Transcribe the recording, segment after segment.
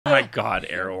my God,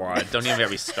 Erewhon. Don't even get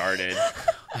me started.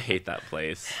 I hate that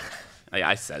place.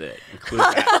 I said it. Include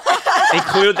that.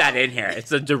 Include that in here.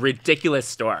 It's a ridiculous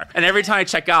store. And every time I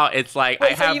check out, it's like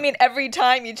Wait, so you mean every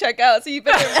time you check out? So you've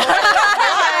been there more than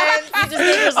once. You just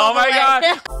made yourself Oh my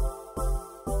away.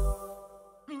 God.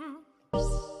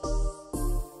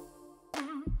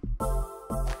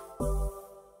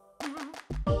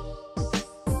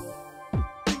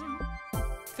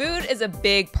 Food is a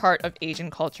big part of Asian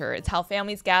culture. It's how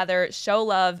families gather, show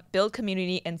love, build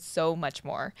community, and so much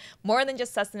more. More than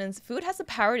just sustenance, food has the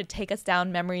power to take us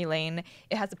down memory lane.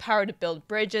 It has the power to build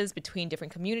bridges between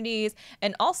different communities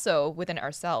and also within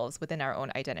ourselves, within our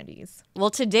own identities. Well,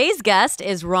 today's guest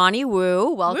is Ronnie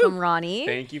Woo. Welcome, Ronnie.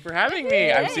 Thank you for having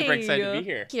me. I'm super excited to be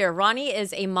here. Here, Ronnie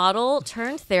is a model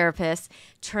turned therapist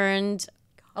turned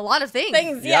a lot of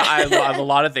things. Yeah, I love a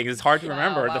lot of things. It's hard to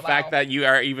remember. Wow, the fact that you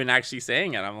are even actually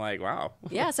saying it, I'm like, wow.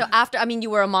 Yeah, so after, I mean, you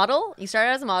were a model. You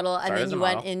started as a model, and Started then as a you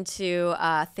went model. into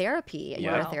therapy. You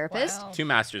were a therapist. Wow. 2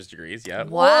 master's degrees, yeah.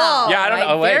 Wow. Yeah, I don't right?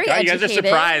 know. Oh, wait, Very God, you guys are educated.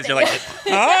 surprised. You're like,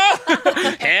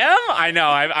 huh? Him? I know.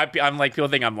 I'm like, people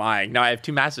think I'm lying. No, I have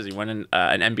 2 masters. One in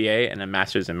an MBA and a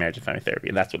master's in marriage and family therapy.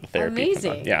 And that's what the therapy is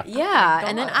about. Amazing. Yeah. Yeah.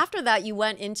 And then after that, you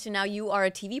went into, now you are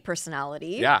a TV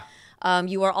personality. Yeah.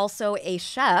 You are also a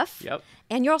chef. Yep.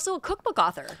 And you're also a cookbook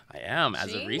author. I am, as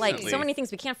of recently. Like, so many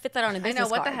things. We can't fit that on a I business know,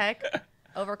 what card. the heck?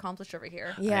 Overaccomplished over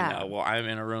here. Yeah. I know. Well, I'm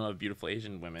in a room of beautiful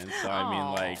Asian women, so I mean,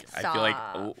 Aw, like, I stop. feel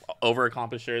like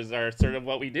over-accomplishers are sort of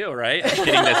what we do, right?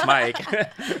 Hitting this mic.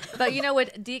 But you know,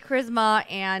 with deep charisma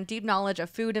and deep knowledge of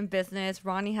food and business,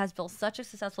 Ronnie has built such a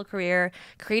successful career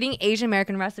creating Asian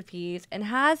American recipes and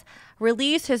has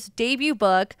released his debut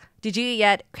book, Did You Eat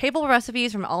Yet? Craveable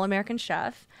Recipes from All American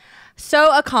Chef.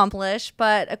 So accomplished,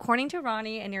 but according to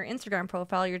Ronnie and your Instagram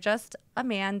profile, you're just a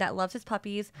man that loves his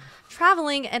puppies,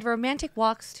 traveling, and romantic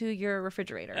walks to your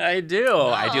refrigerator. I do.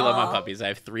 I do love my puppies. I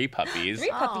have 3 puppies. 3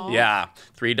 puppies. Yeah,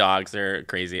 3 dogs. They're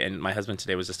crazy. And my husband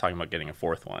today was just talking about getting a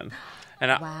 4th one.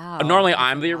 And Wow. normally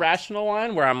I'm the irrational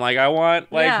one where I'm like, I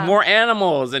want like Yeah. more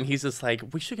animals. And he's just like,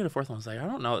 we should get a 4th one. I was like, I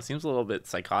don't know. It seems a little bit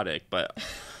psychotic, but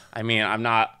I mean, I'm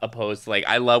not opposed to, like,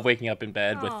 I love waking up in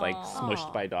bed with like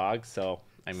smushed by dogs. So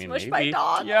I mean, Smushed maybe. by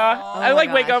dogs? Yeah. I my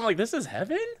like wake up. gosh. I'm like, this is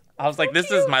heaven. I was like,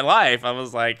 this is my life. I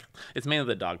was like, it's mainly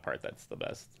the dog part that's the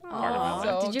best part of my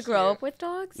life. So Did you grow cute. up with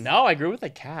dogs? No, I grew with a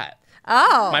cat.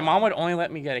 Oh. My mom would only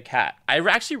let me get a cat. I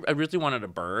originally wanted a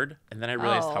bird, and then I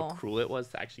realized how Oh. cruel it was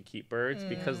to actually keep birds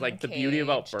because, like, the beauty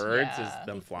about caged, birds yeah. is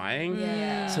them flying.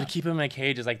 Yeah. So to keep them in a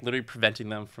cage is like literally preventing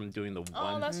them from doing the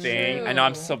one that's thing. true. I know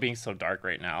I'm still being so dark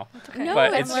right now, No,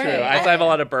 but that's it's true. right. I have a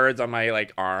lot of birds on my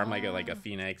like arm, like a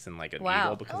phoenix and like an Wow.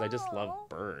 eagle because I just love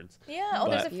birds. Yeah. Oh,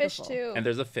 there's a But- fish Beautiful. too. And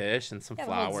there's a fish and some You have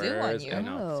a whole zoo on flowers. you. I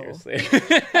know, Oh.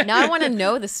 seriously. Now I want to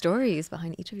know the stories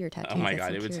behind each of your tattoos. Oh my I'm god,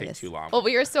 so it would take curious. too long. Well,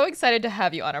 we are so excited to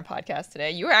have you on our podcast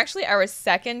today. You were actually our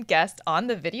 2nd guest on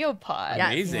the video pod. Yes.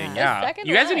 Amazing, Yeah. yeah. second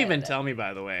You guys didn't one. even tell me,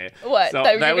 by the way. What? So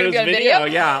That you were gonna was be on video?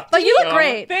 Yeah. But you look So,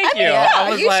 great. Thank you. Yeah, I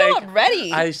was you like, show up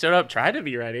ready. I showed up, tried to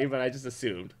be ready, but I just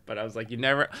assumed. But I was like, you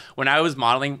never. When I was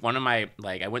modeling, one of my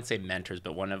like, I wouldn't say mentors,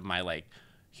 but one of my like,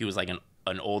 he was like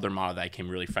an older model that I came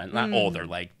really friend. Not older,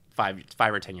 like 5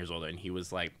 or 10 years older, and he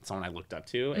was like someone I looked up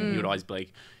to, and he would always be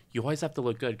like, you always have to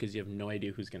look good because you have no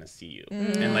idea who's gonna see you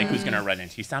and like who's gonna run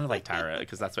into. He sounded like Tyra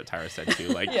because that's what Tyra said too.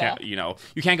 Like, Yeah. you know,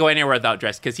 you can't go anywhere without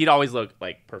dress because he'd always look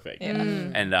like perfect. Yeah.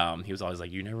 And he was always like,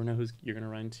 you never know who's you're gonna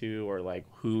run into or like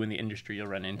who in the industry you'll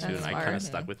run into. That's and I smart. kind of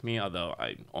stuck with me, although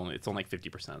it's only like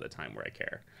 50% of the time where I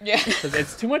care Yeah. because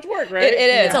it's too much work, right?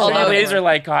 It is. So Although- nowadays are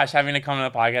like, gosh, having to come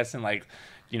on the podcast and like,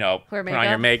 you know, Wear put on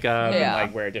your makeup Yeah. and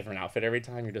like wear a different outfit every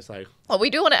time. You're just like, Well, we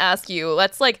do want to ask you.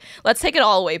 Let's take it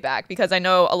all the way back because I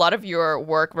know a lot of your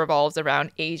work revolves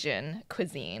around Asian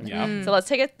cuisine. Yeah. So let's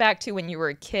take it back to when you were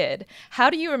a kid. How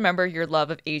do you remember your love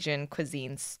of Asian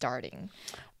cuisine starting?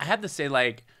 I have to say,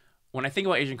 like, when I think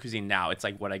about Asian cuisine now, it's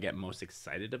like what I get most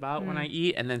excited about when I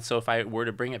eat. And then so if I were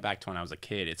to bring it back to when I was a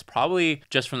kid, it's probably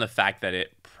just from the fact that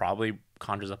it probably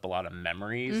conjures up a lot of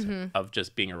memories of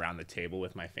just being around the table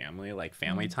with my family, like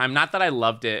family time. Not that I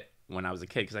loved it when I was a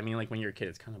kid, because I mean, like when you're a kid,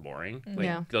 it's kind of boring. Like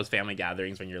Yeah. those family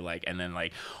gatherings when you're like, and then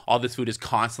like all this food is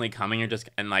constantly coming. You're just,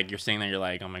 and like you're sitting there, you're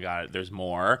like, oh my God, there's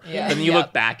more. Yeah. But then you Yep.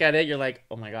 look back at it, you're like,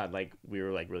 oh my God, like we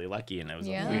were like really lucky and it was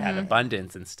we had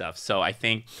abundance and stuff. So I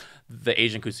think the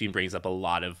Asian cuisine brings up a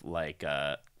lot of like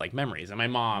memories. And my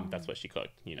mom, that's what she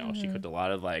cooked. You know, she cooked a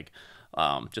lot of like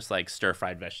just like stir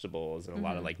fried vegetables and a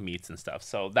lot of like meats and stuff.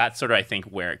 So that's sort of I think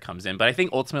where it comes in. But I think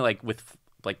ultimately like with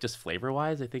like just flavor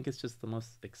wise, I think it's just the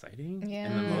most exciting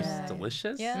and the most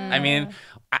delicious. Yeah. I mean,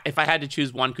 if I had to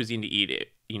choose one cuisine to eat, it,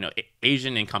 you know,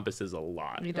 Asian encompasses a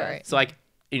lot. It does. Right. So like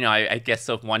I guess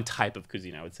so. One type of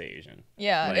cuisine, I would say Asian.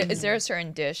 Yeah. Like- Is there a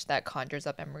certain dish that conjures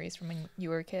up memories from when you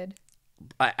were a kid?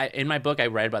 In my book, I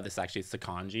read about this actually. It's the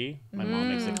congee. My mom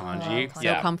makes the congee. Wow.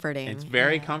 So comforting. It's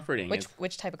very comforting.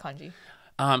 Which type of congee?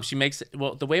 She makes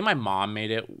the way my mom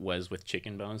made it was with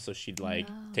chicken bones. So she'd like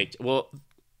take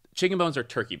chicken bones or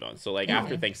turkey bones. So like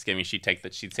after Thanksgiving, she'd save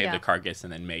the carcass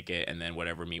and then make it, and then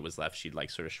whatever meat was left, she'd like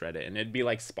sort of shred it, and it'd be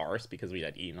like sparse because we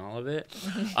had eaten all of it.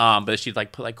 But she'd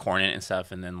like put like corn in it and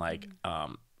stuff, and then like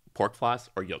pork floss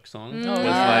or yolk song was like,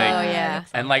 yeah.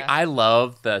 and like I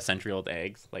love the century-old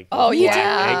eggs. Like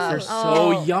yeah. eggs are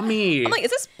so yummy. I'm like,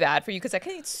 is this bad for you? Because I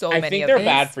can eat so I many think of they're these.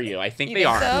 bad for you. I think You they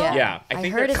think are. so? Yeah. I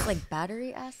think heard they're- it's like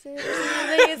battery acid or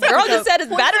something. Girl just said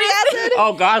it's battery acid.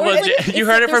 Oh God! Well, you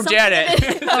heard it from there's something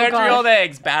Janet. Century-old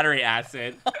eggs, battery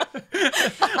acid.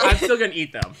 I'm still gonna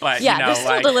eat them, but Yeah, you know, they're still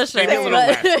like, delicious. maybe a little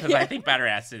But- less because I think battery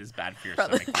acid is bad for your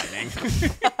stomach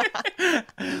lining.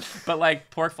 But like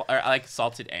like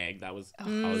salted egg, that was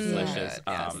delicious.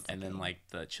 Yes. And then like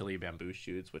the chili bamboo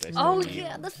shoots, which I Oh still eat.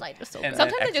 yeah, the side is so And good. then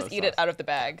Sometimes I just exo eat it sauce. out of the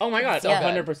bag. Oh my God, So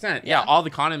 100%. Yeah, all the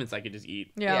condiments I could just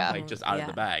eat. Yeah. Like just out of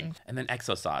the bag. And then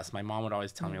exo sauce. My mom would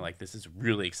always tell me like this is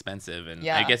really expensive, and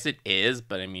Yeah. I guess it is,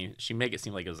 but I mean she make it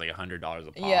seem like it was like $100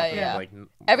 a pop. Yeah, and yeah. Like,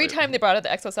 Every time they brought out the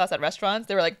exo sauce at restaurants,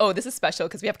 they were like, "Oh, this is special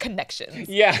because we have connections."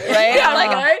 Yeah. Right? Yeah, I'm like,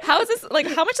 right? how is this? Like,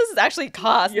 how much does this actually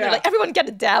cost? And Yeah. they're like, everyone get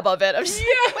a dab of it. I'm just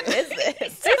like, what is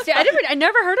this? Seriously, I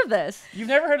never heard of this. You've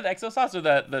never heard of the exo sauce or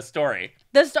the story?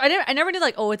 I never knew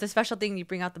like, oh, it's a special thing. You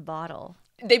bring out the bottle.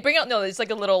 They bring out it's like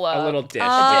a little A little dish, Oh,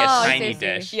 like a I tiny see.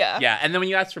 dish. Yeah. Yeah. And then when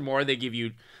you ask for more, they give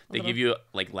you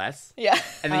like less. yeah.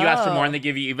 And then you ask for more and they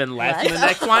give you even less in the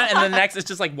next one. And the next is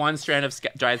just like one strand of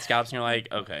dried scallops. And you're like,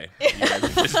 okay, you guys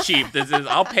are just cheap.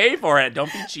 I'll pay for it.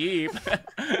 Don't be cheap.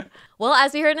 Well,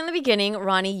 as we heard in the beginning,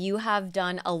 Ronnie, you have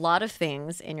done a lot of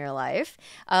things in your life.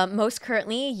 Most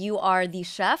currently, you are the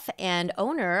chef and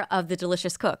owner of The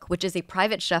Delicious Cook, which is a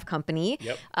private chef company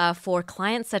for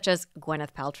clients such as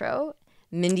Gwyneth Paltrow,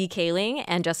 Mindy Kaling,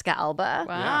 and Jessica Alba.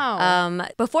 Wow.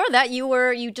 Before that,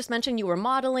 you just mentioned you were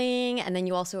modeling, and then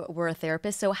you also were a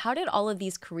therapist. So how did all of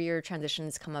these career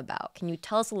transitions come about? Can you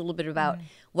tell us a little bit about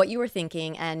what you were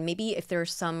thinking and maybe if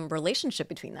there's some relationship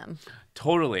between them?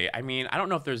 Totally. I mean, I don't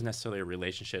know if there's necessarily a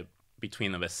relationship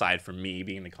between them aside from me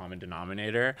being the common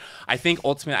denominator. I think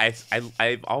ultimately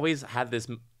I've always had this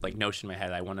like notion in my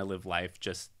head. I want to live life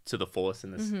just to the fullest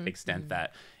in this extent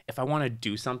that if I want to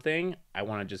do something, I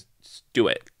want to just do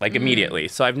it like immediately.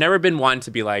 So I've never been one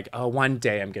to be like, oh, one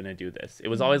day I'm going to do this. It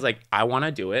was always like, I want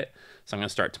to do it. So I'm going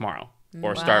to start tomorrow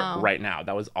or start right now.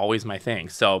 That was always my thing.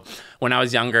 So when I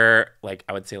was younger, like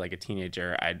I would say like a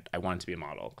teenager, I wanted to be a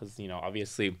model because, you know,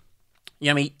 obviously,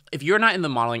 I mean, if you're not in the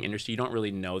modeling industry, you don't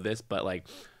really know this, but like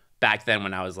back then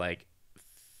when I was like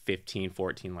 15,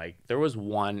 14, like there was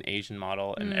one Asian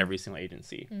model in every single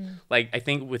agency. Like I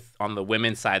think on the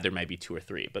women's side, there might be 2 or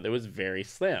 3, but it was very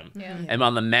slim. Yeah. And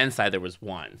on the men's side, there was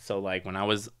one. So like when I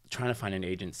was trying to find an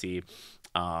agency,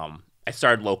 I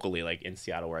started locally, like in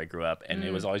Seattle where I grew up, and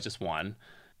it was always just one.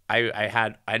 I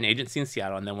had an agency in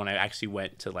Seattle, and then when I actually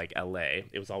went to like LA,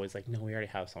 it was always like, no, we already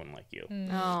have someone like you.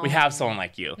 We have someone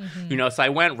like you. You know, so I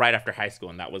went right after high school,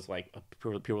 and that was like,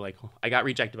 people were like, I got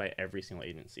rejected by every single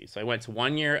agency. So I went to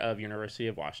 1 year of University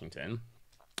of Washington.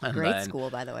 And Great then-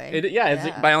 school, by the way.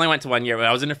 But I only went to 1 year, but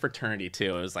I was in a fraternity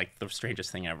too. It was like the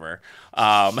strangest thing ever.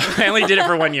 I only did it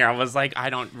for 1 year. I was like, I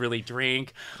don't really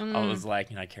drink. I was like,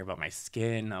 you know, I care about my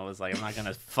skin. I was like, I'm not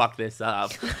gonna fuck this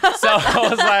up. So I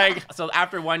was like, so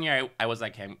after 1 year, I was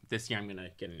like, hey, this year I'm gonna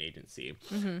get an agency.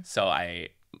 So I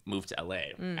moved to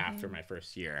LA after my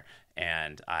first year,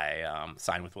 and I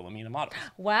signed with Wilhelmina Models.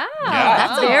 Wow. Yeah.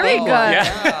 That's very good.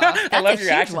 Yeah. I love a your huge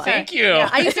accent. one. Thank you. Yeah,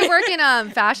 I used to work in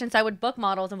fashion, so I would book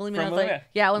models, and believe me, I From was like, Wilhelmina.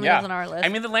 yeah, Wilhelmina was on our list. I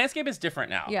mean, the landscape is different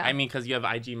now. Yeah. I mean, because you have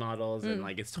IG models and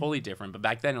like it's totally different. But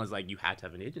back then it was like you had to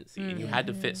have an agency and you had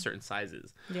to fit certain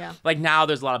sizes. Yeah. Like now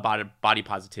there's a lot of body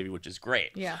positivity, which is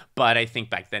great. Yeah. But I think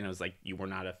back then it was like you were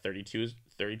not a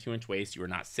 32-inch waist. You were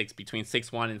not between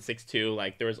 6'1" and 6'2".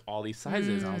 Like there was all these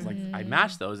sizes. And I was like, I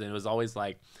matched those, and it was always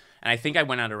like, and I think I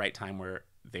went at a right time where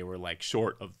they were like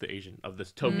short of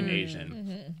this token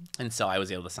Asian. And so I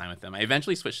was able to sign with them. I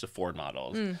eventually switched to Ford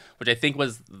Models, which I think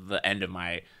was the end of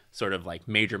my sort of like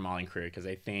major modeling career. Cause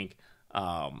I think,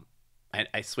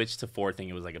 I switched to Ford thinking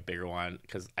it was like a bigger one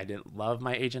because I didn't love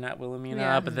my agent at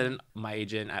Wilhelmina, but then my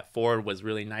agent at Ford was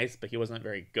really nice, but he wasn't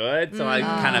very good. So I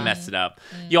kind of messed it up.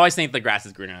 You always think the grass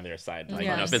is greener on their side. Like, you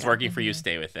know, if it's working for you,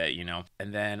 stay with it, you know?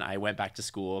 And then I went back to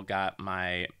school, got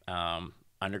my,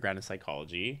 undergrad in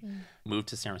psychology, moved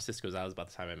to San Francisco. That was about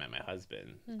the time I met my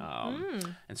husband.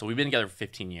 And so we've been together for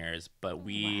 15 years, but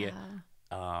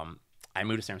I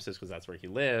moved to San Francisco because that's where he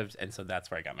lived. And so that's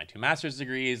where I got my 2 master's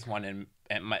degrees, one in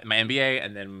my MBA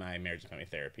and then my marriage and family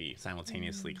therapy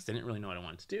simultaneously because I didn't really know what I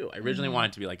wanted to do. I originally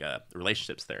wanted to be like a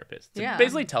relationships therapist to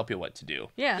basically tell people what to do.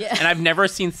 Yeah. And I've never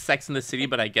seen Sex in the City,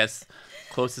 but I guess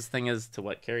closest thing is to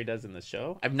what Carrie does in the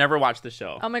show. I've never watched the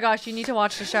show. Oh my gosh, you need to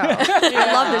watch the show.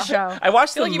 I love the show. I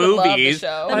watched the like you would love the movies.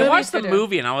 show. I watched the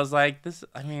movie and I was like,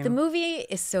 The movie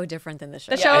is so different than the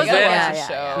show. The show is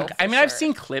show. I mean, I've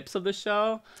seen clips of the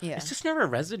show. Yeah. It's just never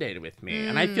resonated with me.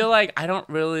 And I feel like I don't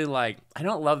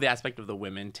love the aspect of the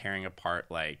women tearing apart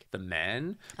like the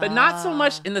men, but not so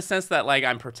much in the sense that like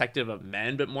I'm protective of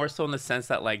men, but more so in the sense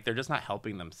that like they're just not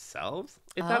helping themselves.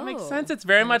 If that makes sense. It's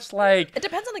very much like It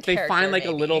depends on the they character. find like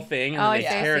maybe. a little thing and then they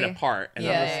tear it apart. And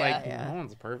I'm just like, no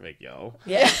one's perfect, yo.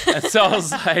 Yeah. And so I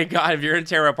was like, God, if you're gonna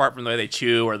tear apart from the way they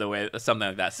chew or the way something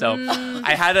like that. So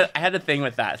I had a thing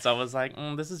with that. So I was like,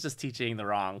 this is just teaching the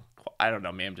wrong. I don't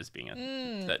know. Maybe I'm just being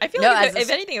a. I feel like if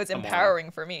anything, it was empowering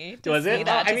for me to Was see it?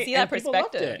 that, I to mean, see that and people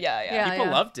loved perspective. it. Yeah.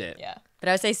 People loved it. Yeah. But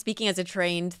I would say, speaking as a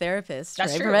trained therapist,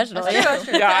 That's trained true. professional. That's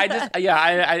true.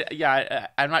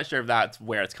 I'm not sure if that's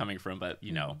where it's coming from, but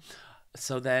you know.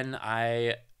 So then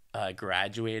I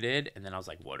graduated, and then I was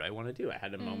like, what do I want to do? I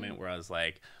had a moment where I was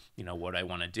like, you know, what do I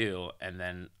want to do? And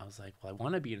then I was like, well, I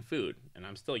want to be in food, and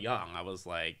I'm still young. I was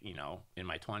like, you know, in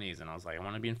my 20s, and I was like, I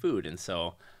want to be in food. And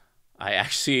so I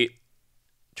actually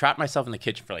trapped myself in the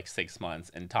kitchen for like 6 months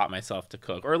and taught myself to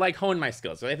cook or like hone my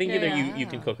skills. So I think either you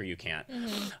can cook or you can't.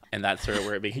 And that's sort of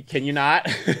where it began. Can you not?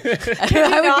 I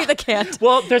would be the can't.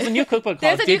 Well, there's a new cookbook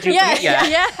called Did You Eat Yet?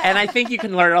 Yeah. And I think you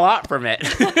can learn a lot from it.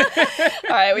 All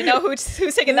right, we know who's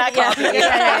taking that copy.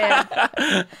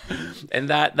 And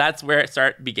that's where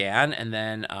it began. And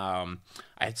then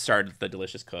I started The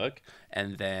Delicious Cook.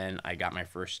 And then I got my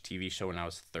first TV show when I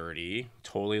was 30.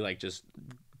 Totally like just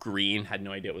green, had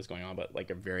no idea what was going on, but like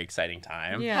a very exciting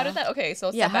time. How did that? Okay, so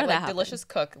Yeah, step how back, did that like happen? Delicious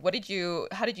Cook.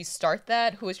 How did you start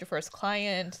that? Who was your first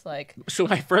client? Like, So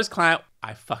my first client,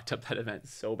 I fucked up that event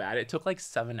so bad. It took like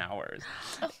 7 hours.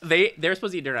 They're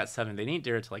supposed to eat dinner at 7. They didn't eat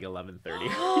dinner until like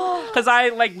 11:30. Because I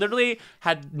like literally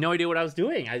had no idea what I was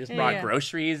doing. I just brought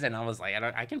groceries and I was like,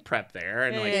 I can prep there,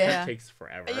 and like it takes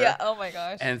forever. yeah, oh my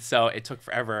gosh. And so it took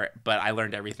forever, but I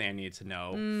learned everything I needed to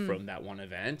know from that one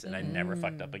event, and I never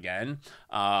fucked up again.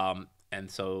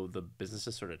 And so the business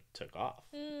just sort of took off.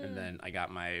 And then I got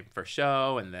my first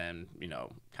show, and then, you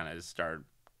know, kind of started.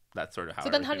 That's sort of how. So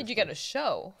then, how did you get a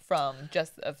show from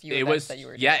just a few events that you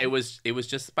were doing? Yeah, it was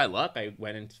just by luck. I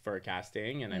went in for a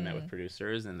casting, and I met with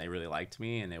producers, and they really liked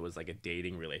me, and it was like a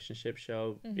dating relationship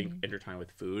show intertwined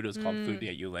with food. It was called Food to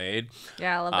Get You Laid.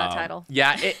 Yeah, I love that title.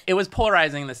 Yeah, it was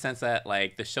polarizing in the sense that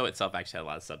like the show itself actually had a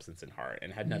lot of substance and heart,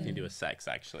 and had nothing to do with sex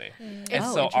actually. And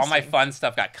so all my fun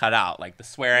stuff got cut out, like the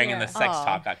swearing and the sex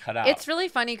talk got cut out. It's really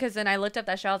funny because then I looked up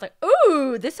that show. I was like,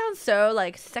 ooh, this sounds so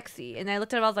like sexy. And I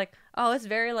looked at it. I was like, oh, it's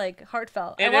very like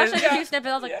heartfelt. I watched like a few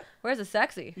snippets. I was like, where's the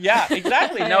sexy? Yeah,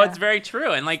 exactly. No, it's very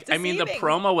true. And like, I mean, the deceiving.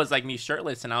 promo was like me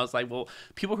shirtless, and I was like, well,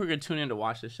 people who could tune in to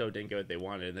watch the show didn't get what they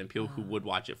wanted, and then people who would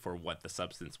watch it for what the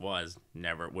substance was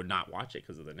would not watch it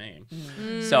because of the name.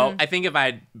 So I think if I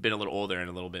had been a little older and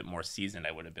a little bit more seasoned,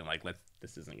 I would have been like,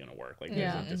 this isn't gonna work. Like,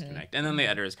 there's a disconnect. And then the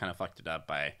editors kind of fucked it up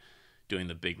by doing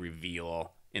the big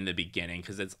reveal in the beginning,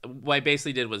 because it's what I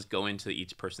basically did was go into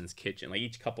each person's kitchen, like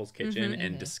each couple's kitchen,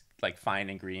 and just like find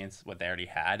ingredients what they already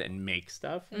had and make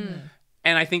stuff.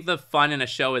 And I think the fun in a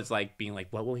show is like being like,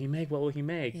 what will he make? What will he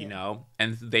make? You know?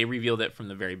 And they revealed it from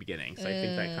the very beginning. So I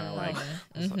think that kind of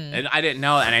like, and I didn't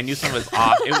know, and I knew something was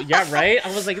off. Yeah, right?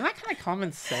 I was like, isn't that kind of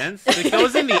common sense? Like, that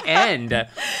was in the end.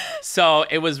 So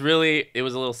it was a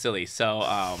little silly. So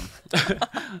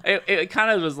it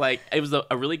kind of was like, it was a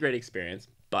really great experience,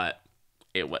 but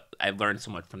I learned so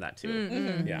much from that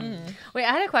too. Yeah. Wait,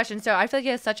 I had a question. So I feel like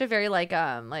you have such a very like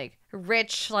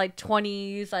rich like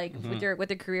 20s like with your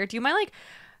career. Do you mind like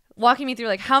walking me through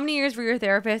like how many years were you a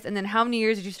therapist, and then how many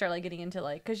years did you start like getting into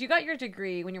like, because you got your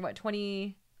degree when you're what,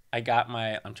 20? I'm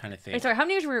trying to think. Wait, sorry, how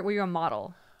many years were you a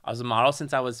model? I was a model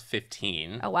since I was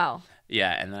 15. Oh wow.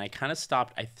 Yeah, and then I kind of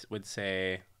stopped. I would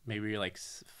say maybe like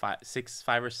 5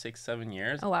 or 6, 7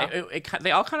 years. Oh wow. They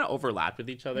all kind of overlapped with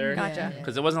each other. Gotcha.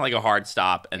 Because it wasn't like a hard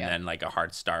stop and then like a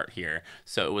hard start here.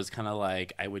 So it was kind of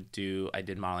like I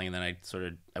did modeling, and then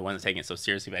I wasn't taking it so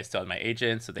seriously, but I still had my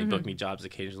agent, so they booked me jobs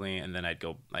occasionally, and then I'd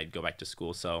go back to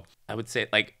school. So I would say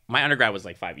like my undergrad was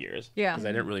like 5 years. Yeah. Because I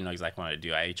didn't really know exactly what I wanted to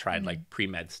do. I tried like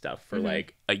pre-med stuff for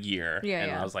like a year. Yeah,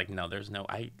 and yeah. I was like, no,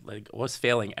 I was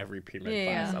failing every pre-med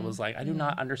class. I was like, I do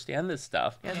not understand this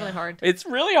stuff. Yeah, it's really hard. It's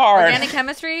really hard. Organic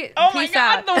chemistry. Oh my peace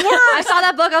God, out. the worst. I saw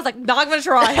that book. I was like, not gonna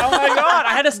try. Oh my God.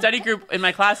 I had a study group in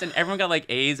my class and everyone got like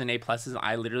A's and A pluses.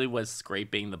 I literally was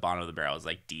scraping the bottom of the barrel. I was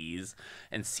like D's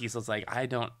and C's. I was like,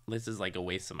 this is like a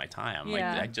waste of my time. Like,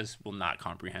 Yeah. I just will not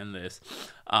comprehend this.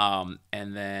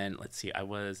 And then let's see, I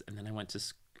went to,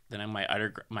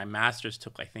 my master's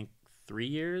took, I think 3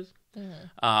 years,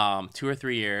 2 or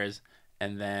 3 years.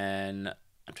 And then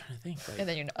I'm trying to think. Like, And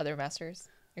then your other masters?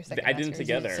 Your second I did them master's?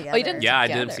 together. Oh, you did them Yeah, I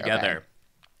together. did them together.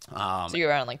 Okay. So you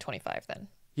were around like 25 then?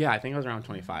 Yeah, I think I was around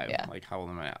 25. Yeah. Like, how old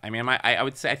am I? I mean, I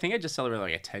would say, I think I just celebrated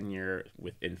like a 10-year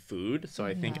within food. So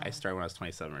I think I started when I was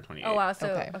 27 or 28. Oh wow. So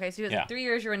Okay. so it was Yeah. like 3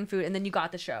 years you're in food, and then you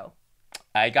got the show.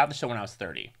 I got the show when I was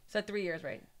 30. So 3 years,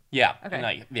 right? Yeah. Okay. And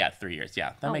like, yeah, 3 years.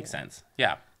 Yeah, that Oh. makes sense.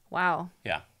 Yeah. Wow.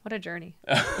 Yeah. What a journey.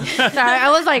 Sorry, I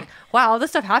was like, wow,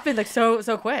 this stuff happened like so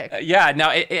quick. Yeah. No,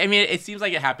 I mean, it seems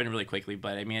like it happened really quickly,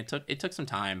 but I mean, it took some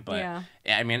time. But Yeah.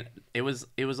 I mean, it was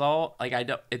all like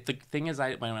the thing is,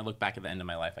 when I look back at the end of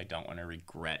my life, I don't want to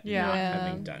regret Yeah. not Yeah.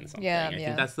 having done something. Yeah, I yeah.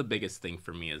 think that's the biggest thing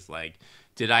for me is like,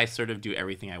 did I sort of do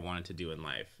everything I wanted to do in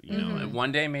life? You know, and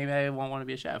one day maybe I won't want to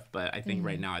be a chef, but I think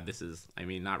right now not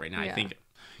right now. Yeah. I think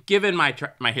given my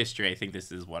history, I think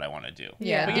this is what I want to do.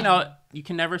 Yeah. But you know, you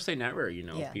can never say never. You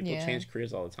know, Yeah. people Yeah. change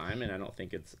careers all the time, and I don't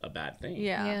think it's a bad thing.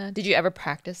 Yeah. Yeah. Did you ever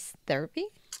practice therapy?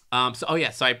 So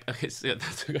that's a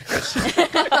good question.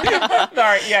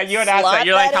 Sorry, yeah, you had asked Slot that.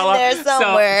 You're like, that how in long? there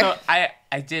somewhere. So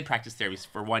I did practice therapy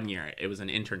for 1 year. It was an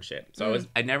internship. So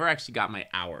I never actually got my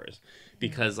hours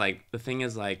because like the thing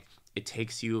is like it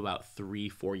takes you about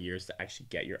 3-4 years to actually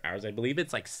get your hours. I believe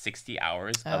it's like 60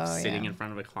 hours of sitting in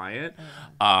front of a client.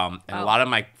 And a lot of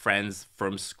my friends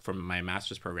from my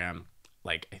master's program,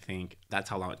 like I think that's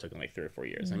how long it took them, like 3 or 4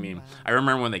 years. I mean, I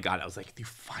remember when they got it, I was like, you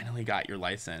finally got your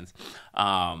license.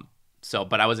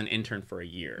 But I was an intern for a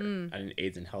year at an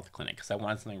AIDS and health clinic because I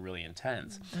wanted something really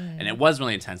intense. And it was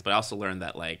really intense, but I also learned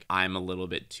that like I'm a little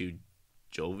bit too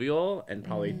jovial and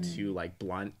probably too like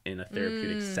blunt in a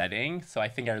therapeutic setting. So I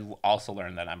think I also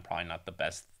learned that I'm probably not the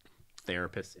best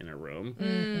therapist in a room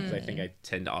because I think I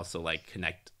tend to also like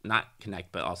not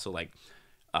connect, but also like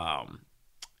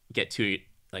get too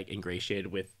like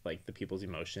ingratiated with like the people's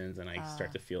emotions, and I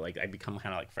start to feel like I become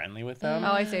kind of like friendly with them.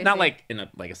 Oh, I see. Not like in a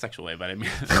sexual way, but I mean,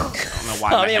 I don't know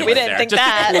why. my head we went didn't there. think just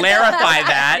that. to clarify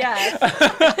that.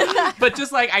 Yes. But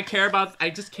just like I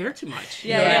just care too much.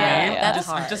 You Yeah, know what yeah, I mean? yeah. That's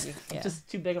hard. I'm just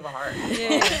too big of a heart.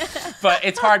 Yeah. But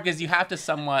it's hard because you have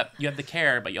the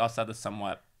care, but you also have to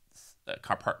somewhat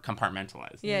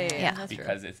compartmentalize. Yeah. Yeah. That's true.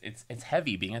 Because it's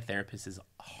heavy. Being a therapist is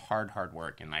hard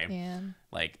work, and I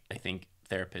think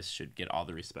therapists should get all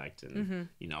the respect and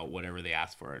you know whatever they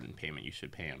ask for in payment you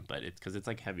should pay them, but it's because it's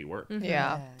like heavy work.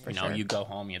 Yeah. You know, you go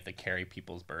home, you have to carry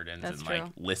people's burdens That's and true. like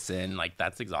listen, like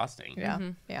that's exhausting. Yeah.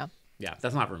 Yeah. Yeah,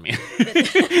 that's not for me.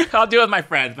 I'll do it with my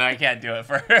friends, but I can't do it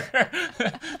for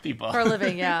people. For a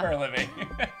living, yeah. For a living.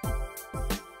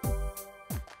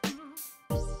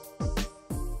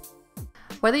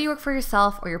 Whether you work for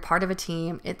yourself or you're part of a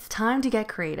team, it's time to get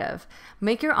creative.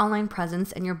 Make your online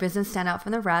presence and your business stand out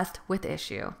from the rest with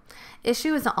Issue.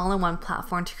 Issue is an all-in-one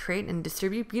platform to create and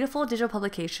distribute beautiful digital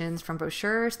publications from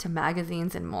brochures to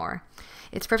magazines and more.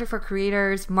 It's perfect for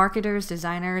creators, marketers,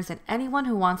 designers, and anyone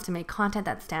who wants to make content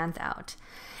that stands out.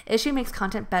 Issue makes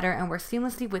content better and works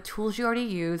seamlessly with tools you already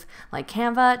use like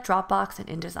Canva, Dropbox, and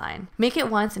InDesign. Make it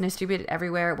once and distribute it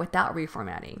everywhere without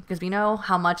reformatting because we know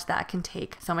how much that can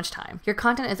take so much time. Your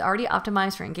content is already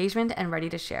optimized for engagement and ready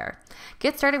to share.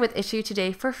 Get started with Issue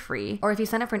today for free, or if you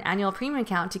sign up for an annual premium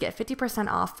account to get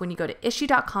 50% off when you go to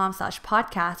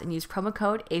issue.com/podcast and use promo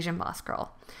code AsianBossGirl.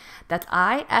 That's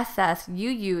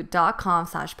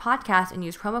ISSUU.com/podcast and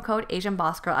use promo code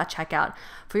AsianBossGirl at checkout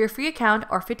for your free account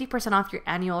or 50% off your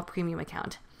annual premium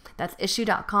account. That's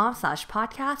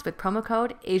issue.com/podcast with promo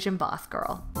code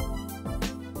AsianBossGirl.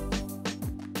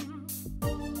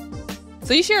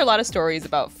 So you share a lot of stories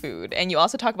about food, and you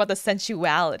also talk about the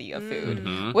sensuality of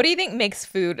food. What do you think makes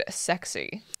food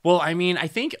sexy? Well, I mean, I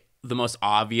think the most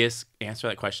obvious answer to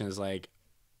that question is like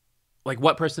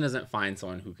what person doesn't find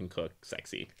someone who can cook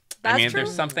sexy? I mean,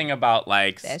 there's something about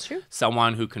like That's true.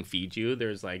 someone who can feed you.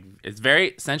 There's like, it's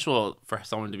very sensual for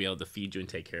someone to be able to feed you and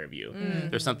take care of you.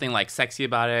 There's something like sexy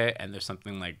about it, and there's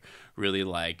something like really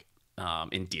like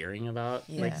endearing about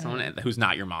like someone who's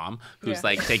not your mom, who's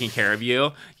like taking care of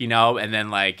you, you know, and then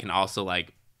like can also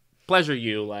like pleasure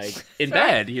you like in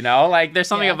bed, you know, like there's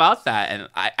something about that. And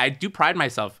I do pride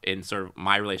myself in sort of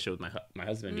my relationship with my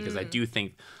husband, because I do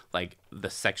think like the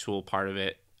sexual part of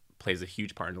it plays a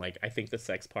huge part. And like I think the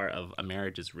sex part of a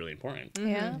marriage is really important.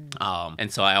 Yeah.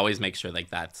 And so I always make sure like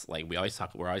that's like we're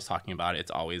always talking about it.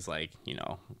 It's always like, you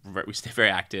know, we stay very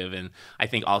active. And I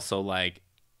think also like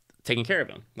taking care of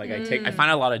him. Like I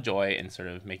find a lot of joy in sort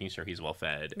of making sure he's well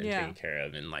fed and taken care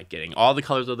of, and like getting all the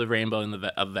colors of the rainbow and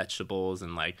of vegetables,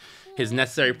 and like his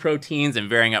necessary proteins and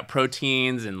varying up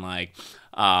proteins, and like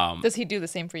does he do the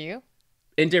same for you?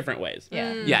 In different ways.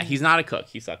 Yeah. He's not a cook.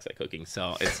 He sucks at cooking.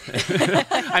 So it's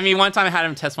I mean, one time I had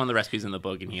him test one of the recipes in the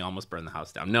book and he almost burned the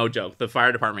house down. No joke. The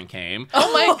fire department came.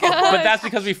 Oh my god. But that's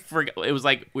because we forgot. It was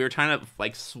like we were trying to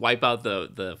like swipe out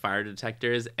the fire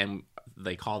detectors, and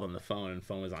they called on the phone, and the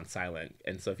phone was on silent.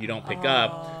 And so if you don't pick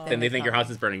up, then they think your house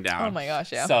is burning down. Oh my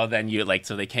gosh, yeah. So then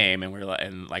so they came, and we're like,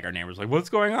 and like our neighbors were like, what's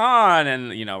going on?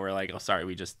 And you know, we're like, oh sorry,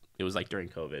 it was like during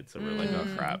COVID, so we're like, oh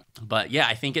crap. But yeah,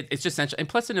 I think it's just sensual, and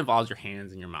plus it involves your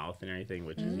hands and your mouth and everything,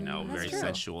 which is, you know, very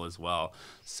sensual as well.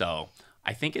 So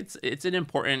I think it's an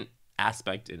important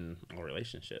aspect in all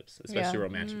relationships, especially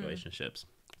romantic relationships.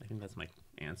 I think that's my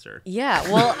answer. Yeah,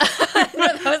 well,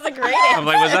 that was a great answer. I'm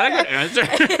like, was that a good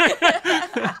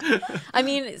answer? I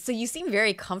mean, so you seem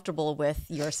very comfortable with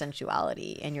your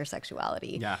sensuality and your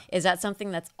sexuality. Yeah. Is that something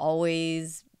that's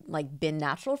always like been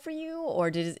natural for you, or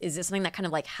is it something that kind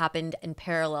of like happened in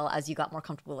parallel as you got more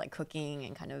comfortable like cooking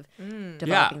and kind of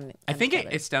developing? Yeah, I think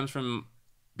it stems from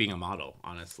being a model,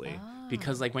 honestly,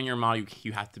 because like when you're a model,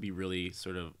 you have to be really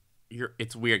sort of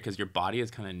it's weird because your body is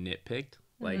kind of nitpicked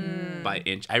like by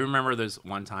inch. I remember there's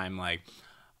one time like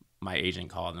my agent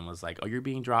called and was like, oh, you're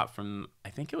being dropped from, I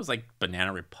think it was like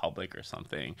Banana Republic or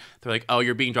something. They're like, oh,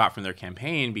 you're being dropped from their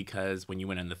campaign because when you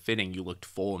went in the fitting, you looked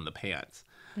full in the pants.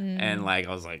 And like,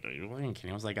 I was like, are you really kidding?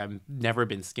 I was like, I've never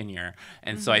been skinnier.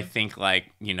 And so I think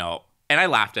like, you know, and I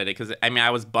laughed at it because I mean, I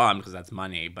was bummed because that's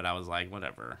money, but I was like,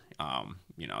 whatever.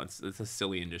 You know, it's a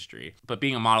silly industry. But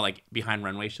being a model, like behind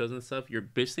runway shows and stuff, you're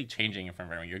basically changing in front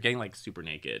of everyone. You're getting like super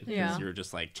naked because you're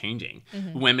just like changing.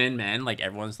 Women, men, like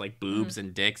everyone's like boobs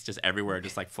and dicks just everywhere,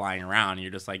 just like flying around. And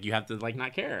you're just like, you have to like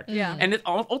not care. Yeah. And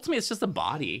ultimately, it's just a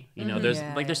body. You know, there's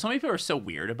so many people who are so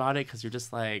weird about it because you're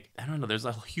just like, I don't know. There's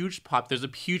a huge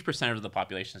percentage of the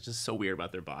population that's just so weird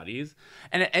about their bodies.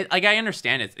 And like I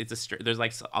understand there's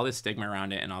like all this stigma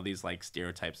around it and all these like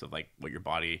stereotypes of like what your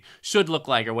body should look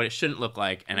like or what it shouldn't look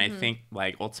like. And I think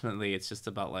like ultimately it's just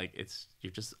about like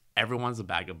everyone's a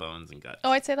bag of bones and guts.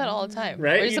 Oh, I'd say that all the time.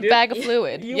 Right? We're just a bag of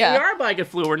fluid. We are a bag of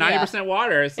fluid. We're 90%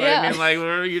 water. So I mean, like,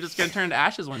 you're just gonna turn to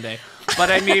ashes one day.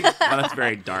 But I mean, well, that's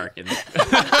very dark and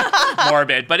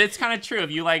morbid. But it's kind of true.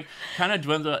 If you like kind of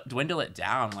dwindle it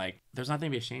down, like there's nothing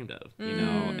to be ashamed of, you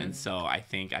know. And so I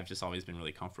think I've just always been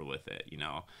really comfortable with it, you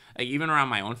know. Like even around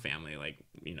my own family, like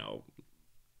you know,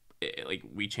 like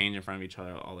we change in front of each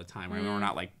other all the time. I mean, we're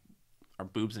not like our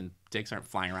boobs and dicks aren't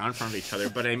flying around in front of each other,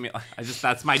 but I mean,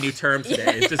 that's my new term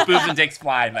today. It's just boobs and dicks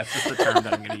flying. That's just the term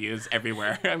that I'm going to use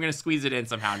everywhere. I'm going to squeeze it in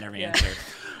somehow in every answer.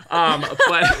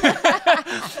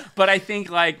 But I think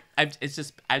like I've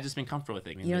just been comfortable with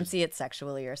it. You don't see it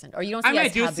sexually or you don't see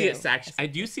it as taboo. I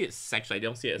do see it sexually. I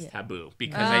don't see it as taboo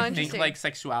because I think like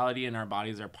sexuality and our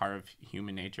bodies are part of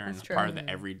human nature and it's part of the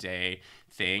everyday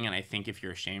thing. And I think if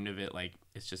you're ashamed of it, like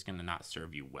it's just gonna not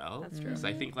serve you well. That's true. Because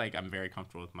I think like I'm very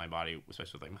comfortable with my body,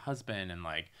 especially with like my husband and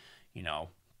like, you know,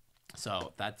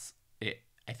 so that's it.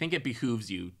 I think it behooves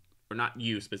you, or not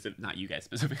you guys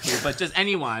specifically, but just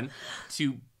anyone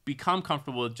to become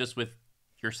comfortable just with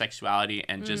your sexuality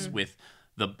and just with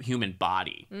the human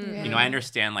body. You know, I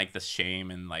understand like the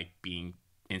shame and like being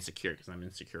insecure because I'm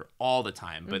insecure all the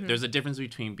time, but there's a difference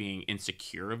between being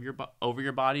insecure of over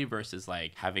your body versus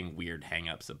like having weird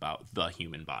hangups about the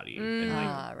human body and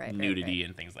like nudity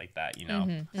and things like that, you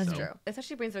know. That's true. This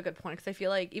actually brings up a good point because I feel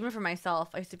like even for myself,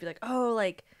 I used to be like, oh,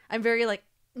 like I'm very like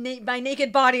my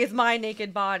naked body is my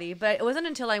naked body, but it wasn't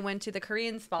until I went to the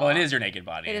Korean spa. Well, it is your naked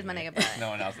body. It is my naked body. No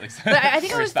one else likes. But I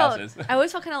think I always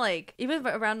felt kind of like, even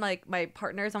around like my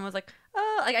partners, I was like,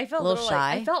 oh, like I felt a little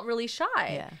shy. Like, I felt really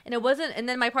shy, and it wasn't. And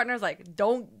then my partner was like,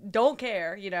 don't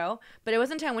care, you know. But it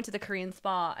wasn't until I went to the Korean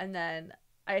spa, and then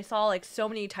I saw like so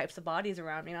many types of bodies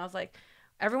around me, and I was like,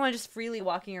 everyone just freely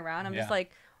walking around. I'm just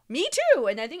like, me too.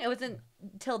 And I think it wasn't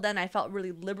until then I felt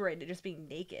really liberated just being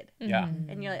naked. Yeah.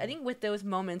 And you're like, I think with those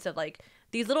moments of like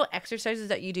these little exercises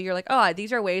that you do, you're like, oh,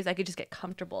 these are ways I could just get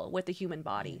comfortable with the human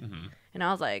body. And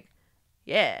I was like,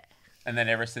 yeah. And then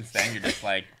ever since then, you're just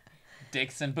like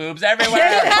dicks and boobs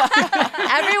everywhere.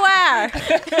 Everywhere.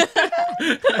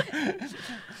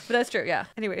 But that's true, yeah.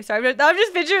 Anyway, so I'm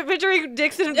just picturing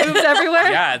dicks and boobs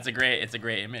everywhere. Yeah, it's a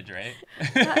great image, right?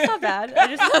 That's not bad. I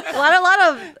just a lot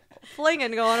of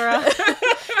flinging going around.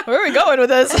 Where are we going with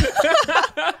this?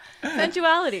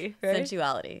 Sensuality, right?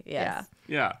 Sensuality, yes.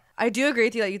 Yeah. I do agree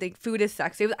with you that you think food is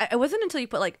sexy. It wasn't until you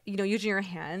put like, using your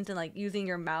hands and like using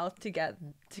your mouth to get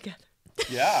together.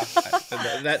 Yeah,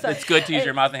 it's good to use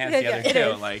your mouth and hands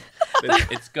together too. Like,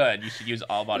 it's good. You should use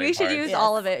all body We parts. should use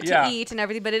all of it to eat and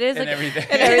everything, but it is and like everything,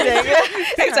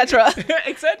 etc.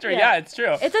 etc. Yeah, it's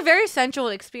true. It's a very sensual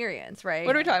experience, right?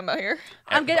 What are we talking about here?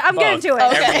 I'm getting to it.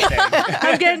 Everything.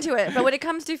 I'm getting to it. But when it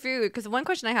comes to food, because one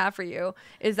question I have for you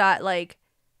is that like,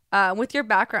 with your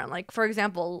background, like for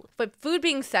example, but food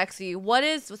being sexy, what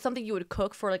is something you would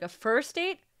cook for like a first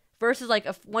date versus like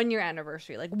a 1-year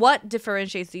anniversary? Like what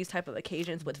differentiates these type of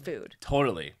occasions with food?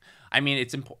 Totally. I mean,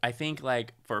 I think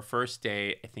like for a first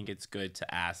date, I think it's good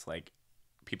to ask like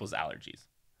people's allergies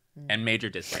and major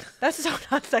dislikes. That's so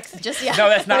not sexy. Just No,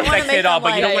 that's not sexy at all.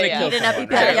 But you don't want to kill eat an someone.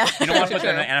 EpiPen, Right? yeah. You don't want to put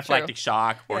them in an anaphylactic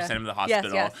shock or Yeah. send them to the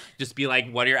hospital. Yes. Just be like,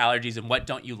 what are your allergies and what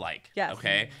don't you like? Yes.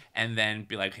 Okay. And then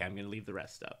be like, okay, I'm gonna leave the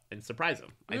rest up and surprise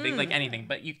them. I think like anything,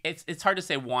 but it's hard to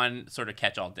say one sort of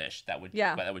catch-all dish that would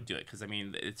do it, because I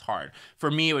mean it's hard.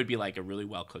 For me, it would be like a really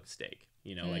well-cooked steak.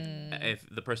 Like if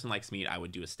the person likes meat, I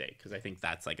would do a steak because I think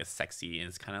that's like a sexy and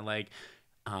it's kind of like.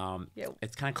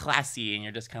 It's kind of classy, and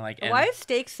you're just kind of like. Why is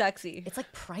steak sexy? It's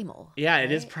like primal. Yeah,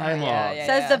 it is primal. Yeah.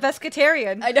 Says the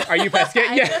pescatarian. I know. Are you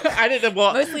pescatarian? Yeah, I didn't.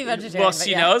 Well, Mostly vegetarian. Well, but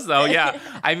she yeah. knows though. Yeah,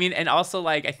 I mean, and also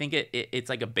like I think it's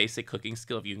like a basic cooking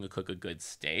skill if you can cook a good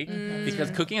steak,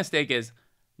 because cooking a steak is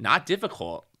not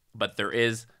difficult, but there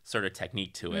is sort of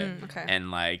technique to it, and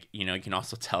like you can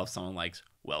also tell if someone likes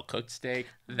well-cooked steak,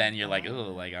 then you're like,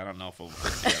 oh, like I don't know if we'll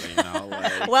put together,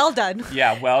 like, Well done.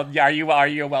 yeah, are you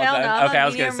a well Hell done? no, Okay, I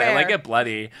was medium gonna say I like rare. it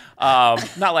bloody,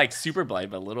 not like super bloody,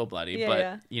 but a little bloody.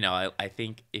 Yeah, But I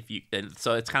think if you, and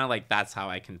so it's kind of like that's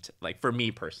how I can like for me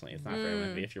personally, it's not for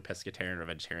everyone. If you're pescatarian or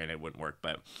vegetarian, it wouldn't work.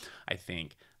 But I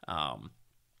think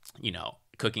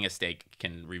cooking a steak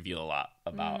can reveal a lot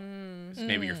about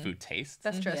maybe your food taste.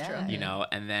 That's true. Yeah.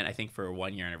 And then I think for a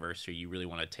 1-year anniversary, you really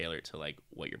want to tailor it to like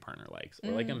what your partner likes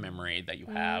or like a memory that you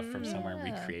have from somewhere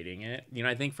and recreating it.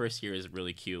 I think first year is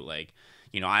really cute. Like,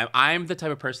 I'm the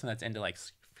type of person that's into like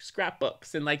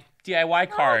scrapbooks and like DIY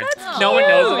cards. No one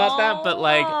knows about that, but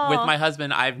like with my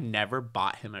husband, I've never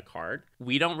bought him a card.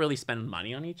 We don't really spend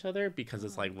money on each other because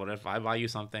it's like, what if I buy you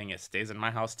something? It stays in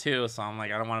my house too. So I'm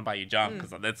like, I don't want to buy you junk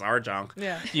because that's our junk.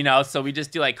 Yeah. So we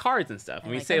just do like cards and stuff,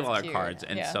 and we save all our cute. cards.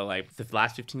 And Yeah. so like the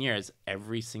last 15 years,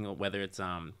 every single, whether it's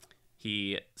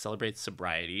he celebrates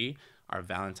sobriety, our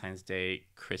Valentine's Day,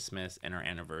 Christmas, and our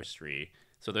anniversary.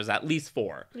 So there's at least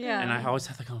 4. Yeah. And I always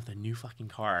have to come up with a new fucking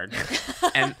card.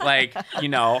 And like,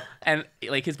 and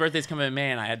like his birthday's coming in May,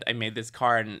 and I made this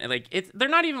card, and like they're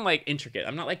not even like intricate.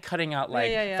 I'm not like cutting out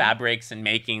like fabrics and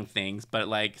making things, but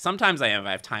like sometimes I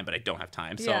have time, but I don't have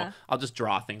time. So I'll just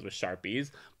draw things with Sharpies.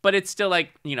 But it's still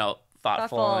like,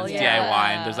 thoughtful and it's DIY,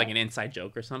 and there's like an inside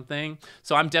joke or something.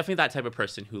 So I'm definitely that type of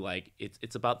person who like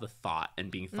it's about the thought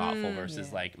and being thoughtful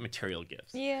versus like material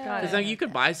gifts. Yeah. Because you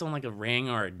could buy someone like a ring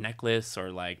or a necklace or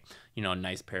like a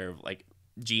nice pair of like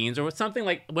jeans or something,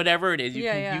 like whatever it is.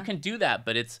 You can do that,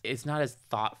 but it's not as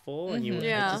thoughtful, and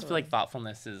I just feel like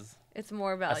thoughtfuless is It's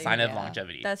more a about sign of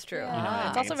longevity. That's true. Yeah.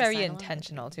 It's also very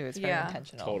intentional too. It's very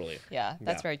intentional. Totally. Yeah,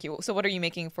 that's very cute. So what are you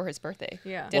making for his birthday?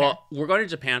 Yeah. Dinner. Well, we're going to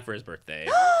Japan for his birthday.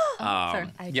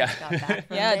 I just got back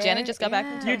from Yeah, there. Janet just got back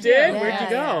from You Tokyo. did? Where'd you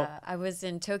go? Yeah. I was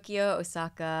in Tokyo,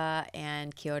 Osaka,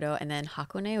 and Kyoto, and then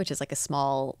Hakone, which is like a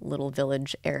small little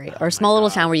village area or a small little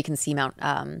town where you can see Mount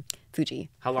Fuji.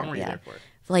 How long were you Yeah. there for?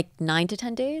 Like 9 to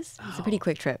 10 days. It's a pretty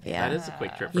quick trip. Yeah. That is a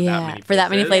quick trip for yeah. that many places. For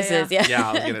that many places. Yeah. Yeah,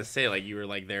 I was gonna say like you were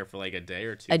like there for like a day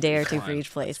or two. A day or each two one. for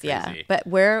each place. That's Yeah. crazy. But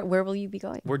where will you be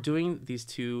going? We're doing these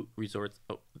 2 resorts.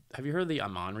 Oh, have you heard of the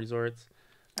Amman resorts?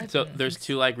 So there's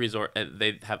 2 like resort.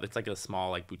 It's like a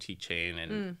small like boutique chain,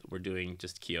 and we're doing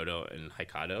just Kyoto and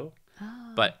Hokkaido.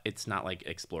 But it's not like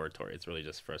exploratory. It's really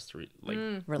just for us to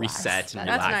Relax. reset and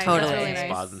That's relax, nice. Totally. That's really nice.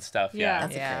 spas and stuff. Yeah.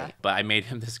 That's Yeah. great. But I made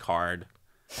him this card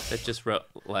that just wrote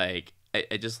like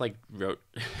I just like wrote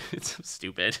it's so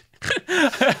stupid.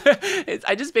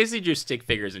 I just basically drew stick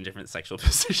figures in different sexual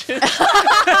positions.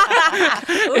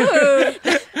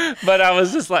 But I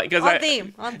was just like, because On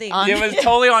theme. it was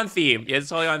totally on theme. It's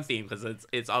totally on theme because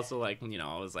it's also like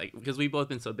I was like, because we've both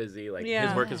been so busy. Like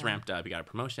his work is ramped up. He got a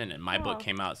promotion, and my book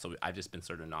came out, so I've just been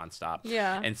sort of nonstop.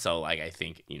 Yeah. And so like I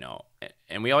think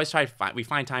and we always try to we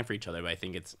find time for each other, but I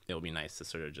think it'll be nice to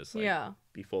sort of just like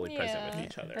be fully present with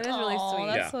each other. That is really sweet.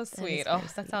 That's so sweet.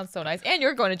 That sounds so nice. And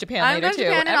you're going to Japan I'm later going to too.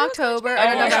 Japan in October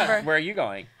or November. Where are you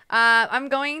going? I'm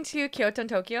going to Kyoto and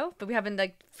Tokyo, but we haven't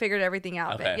like figured everything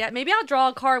out. Okay. But yeah, maybe I'll draw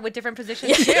a card with different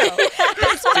positions too.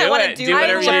 That's what I want to do. Do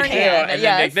whatever you do. Japan. And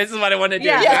then like, this is what I want to do.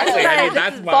 Yeah. Exactly. I mean, This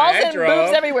that's is why balls I and drove.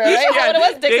 boobs everywhere, right? Is that what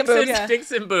it was? Dicks and boobs.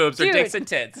 Dicks and boobs or Dude. dicks and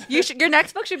tits. Your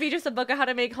next book should be just a book of how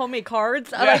to make homemade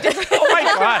cards. Yeah. Oh my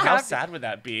god, how sad would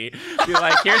that be? Be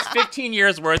like, here's 15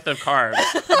 years worth of carbs.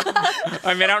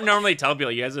 I mean, I don't normally tell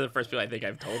people. You guys are the first people I think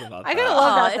I've told about I that. gotta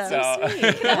love that. It's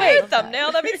Though. so sweet. Wait,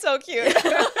 thumbnail? That'd be so cute.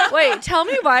 Wait, tell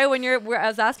me why when I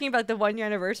was asking about the 1 year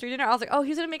anniversary dinner, I was like, oh,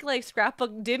 he's gonna make like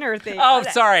scrapbook dinner thing. Oh,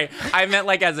 sorry. I meant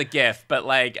like as a gift, but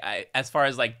like as far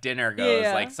as like dinner goes,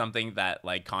 Yeah. like something that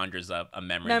like conjures up a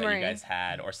memory that you guys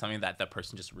had, or something that the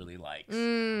person just really likes.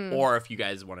 Or if you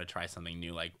guys want to try something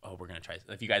new, like, oh, we're gonna try.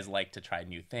 If you guys like to try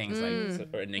new things, like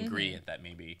or an ingredient that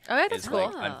maybe that's is cool.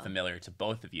 like unfamiliar to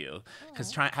both of you,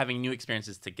 because having new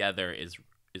experiences together is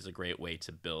a great way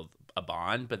to build a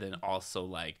bond, but then also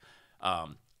like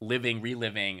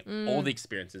reliving old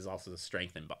experiences also to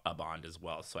strengthen a bond as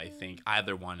well. So I think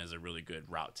either one is a really good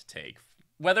route to take,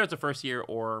 whether it's a first year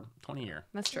or 20 year.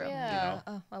 That's true. Yeah. You know?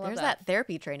 Oh, I love There's that. that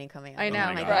therapy training coming up. I know.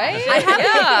 Oh my God. Right? I have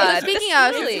Yeah. speaking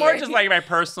of, Really. It's more just like my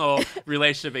personal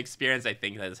relationship experience, I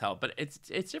think, that has helped. But it's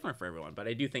different for everyone. But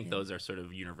I do think those are sort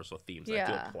of universal themes that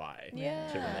do apply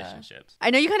to relationships.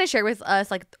 I know you kind of shared with us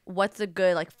like what's a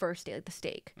good like first date, like the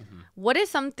steak. What is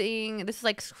something? This is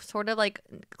like sort of like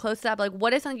close to that. But, like,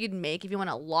 what is something you'd make if you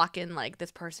want to lock in like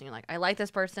this person? You're like, I like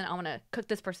this person. I want to cook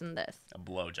this person this. A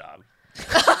blowjob.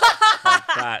 Like,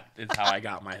 that is how I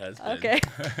got my husband. Okay.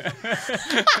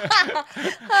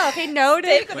 Oh, okay, noted.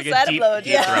 Steak Like beside a deep blow.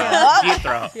 throw. Deep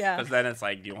throw. Yeah. Because then it's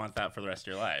like, do you want that for the rest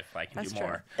of your life? I can That's do true.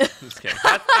 more. Just kidding.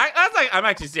 That's like, I'm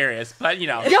actually serious. But, you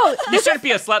know, Yo, you shouldn't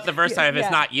be a slut the first time if Yeah.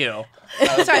 it's not you.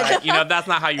 Sorry. Like, you know, that's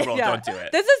not how you roll. Yeah. Don't do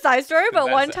it. This is a side story, but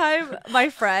That's one it. time my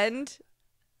friend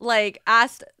like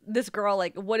asked this girl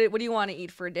like, what do you want to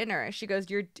eat for dinner? And she goes,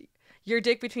 your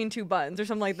dick between two buns or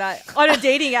something like that on a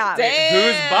dating app.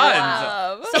 Whose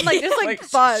buns? Some like just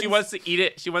like buns. She wants to eat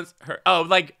it. She wants her. Oh,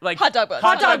 like Hot dog buns.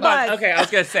 Hot dog Hot dog buns. buns. Okay, I was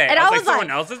gonna say. And I was I like, was like-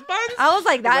 someone else's buns. I was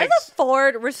like, that Like, is a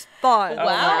forward response. Oh my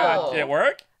Wow. God. Did it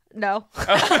work? No.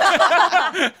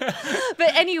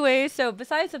 But anyway, so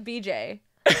besides the BJ,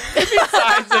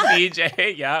 Besides the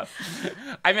BJ, yeah.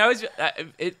 I mean, I always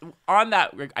on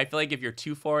that. I feel like if you're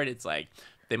too forward, it's like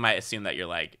they might assume that you're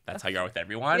like that's how you are with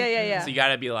everyone. Yeah. So you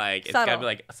gotta be like it's gotta Subtle. be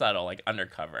like subtle, like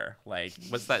undercover. Like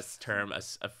what's that term? A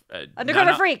Undercover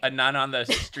nun freak. A nun on the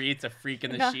streets, a freak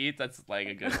in the sheets. That's like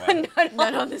a good one.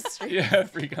 Not on the street. Yeah,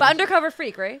 freak. but undercover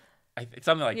freak, right?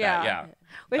 Something like Yeah. that. Yeah.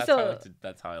 Wait, That's, so how I like to,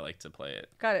 that's how I like to play it.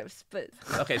 got it. But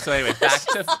Okay, so anyway, back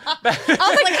to. I was like,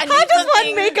 I how need does one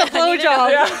something- make a I need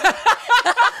blowjob?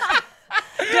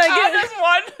 How does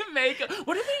one make?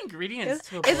 What are the ingredients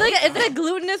to a It's like is it a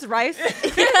glutinous rice?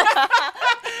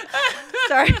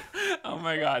 Sorry. Oh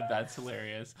my god, that's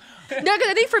hilarious. No, because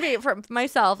I think for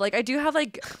myself, like I do have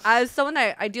like as someone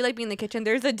that I do like being in the kitchen.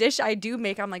 There's a dish I do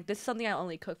make. I'm like, this is something I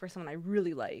only cook for someone I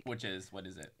really like. What is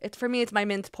it? It's for me. It's my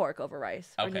minced pork over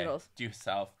rice or Okay. noodles. Do you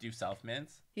self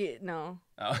mince? Yeah, no.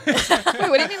 Oh. Wait,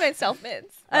 what do you mean by self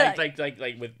mince? like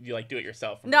with you like do it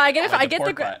yourself. No, I get it. Like I the get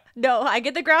the pork butt. no. I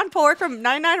get the ground pork from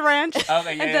 99 Ranch, Okay, yeah,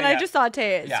 and then yeah, I yeah. just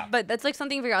saute it. Yeah. But that's like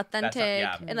something very authentic,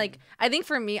 yeah. and like I think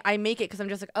for me, I make it because I'm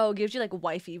just like, oh, it gives you like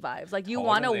wifey vibes. Like you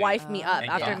want to Totally. wife me up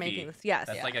And after comfy. making this. Yes.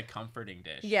 That's like a comforting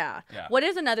dish. Yeah. Yeah. What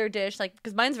is another dish like?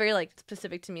 Because mine's very like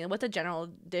specific to me. What's a general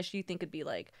dish you think would be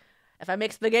like? If I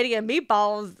make spaghetti and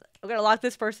meatballs, I'm gonna lock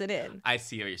this person in. I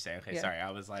see what you're saying. Okay, Yeah. sorry.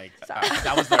 I was like, Sorry.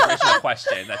 that was the original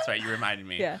question. That's right. You reminded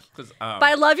me. Yeah. 'Cause, But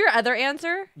I love your other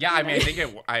answer. yeah, I mean, I think it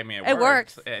It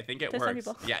works. works. I think it To some works.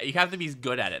 people. Yeah, you have to be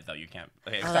good at it though. You can't.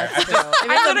 Okay, sorry. that's I'm true. just, If I'm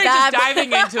it's a literally bad- just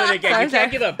diving into it again. Sorry, You sorry.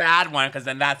 can't give a bad one because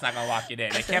then that's not gonna lock you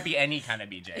in. It can't be any kind of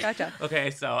BJ. Gotcha. Okay,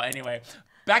 so anyway,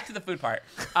 back to the food part.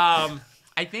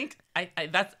 I think I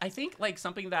think like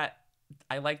something that.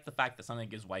 I like the fact that something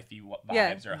gives wifey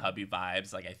vibes or hubby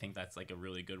vibes. Like I think that's like a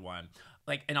really good one.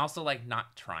 Like and also like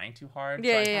not trying too hard.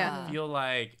 Yeah, so yeah, I feel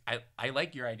like I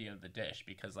like your idea of the dish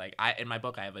because like in my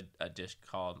book I have a dish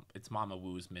called it's Mama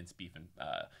Woo's minced beef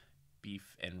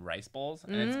and rice bowls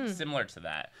and it's similar to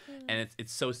that and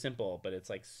it's so simple but it's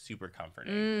like super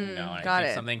comforting you know and I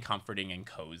think something comforting and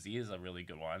cozy is a really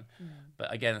good one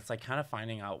but again it's like kind of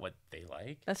finding out what they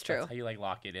like. That's true. That's how you like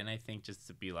lock it in I think just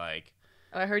to be like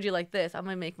Oh, I heard you like this. I'm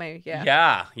gonna make my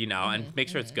Yeah, you know, and make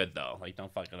sure it's good though. Like,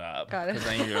 don't fuck it up. Got it. Because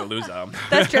then you're gonna lose them.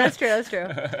 That's true. That's true.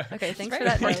 Okay, thanks for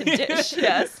that. dish.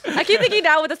 Yes. I keep thinking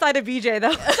now with a side of BJ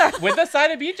though. Sorry. With a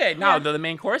side of BJ. No, the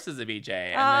main course is a BJ,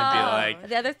 and then be like,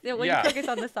 the other you focus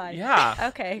on the side. Yeah.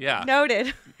 Okay. Yeah.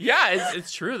 Noted. yeah,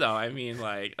 it's true though. I mean,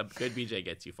 like a good BJ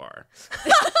gets you far.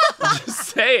 Just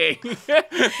saying.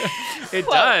 It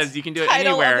does. You can do it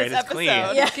Title of anywhere, this and it's episode. clean.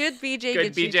 Yeah. Good BJ.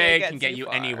 Good BJ gets can get you you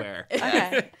far. anywhere.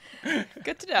 Okay.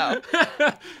 Good to know.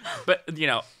 But you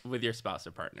know, with your spouse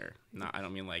or partner. No, I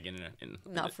don't mean like in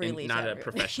Not freely not to a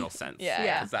professional sense. Yeah.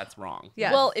 Yeah. Because that's wrong.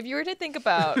 Yeah. Well, if you were to think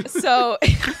about, so,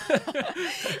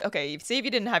 okay, say if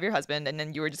you didn't have your husband and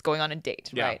then you were just going on a date,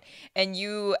 Yeah. right? And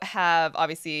you have,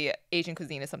 obviously, Asian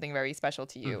cuisine is something very special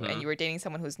to you, Mhm. and you were dating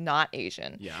someone who's not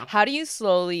Asian. Yeah. How do you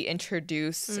slowly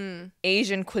introduce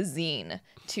Asian cuisine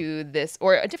to this,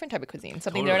 or a different type of cuisine,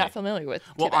 something they're Totally. not familiar with?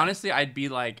 Well, to them? honestly, I'd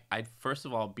first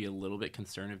of all be a little bit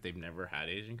concerned if they've never had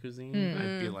Asian cuisine.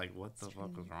 I'd be like, what the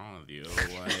fuck is wrong with you?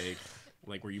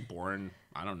 Like, were you born,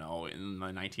 I don't know, in the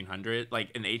 1900s?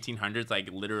 Like, in the 1800s? Like,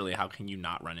 literally, how can you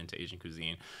not run into Asian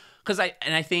cuisine? Because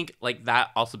I think, like, that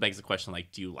also begs the question,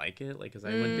 like, do you like it? Like, because I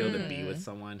wouldn't be able to be with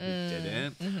someone who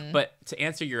didn't. But to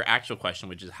answer your actual question,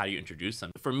 which is how do you introduce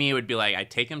them? For me, it would be like, I'd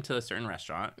take them to a certain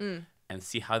restaurant and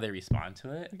see how they respond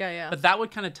to it. Yeah. But that would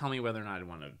kind of tell me whether or not I'd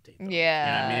want to date them. Yeah,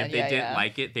 You know what I mean? If they yeah, didn't yeah.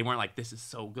 like it, they weren't like, this is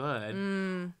so good,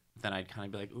 then I'd kind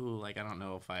of be like, ooh, like, I don't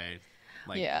know if I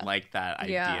like that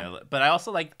idea. Yeah. But I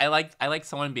also I like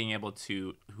someone being able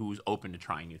to, who's open to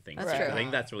trying new things. That's too. true. I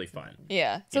think that's really fun.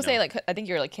 Yeah. So You say know. like I think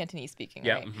you're like Cantonese speaking,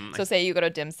 Yeah, right? mhm. So say you go to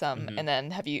dim sum and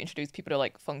then have you introduced people to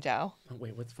like feng jiao? Oh,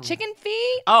 wait, what's from Chicken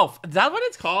feet? Oh, is that what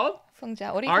it's called? Feng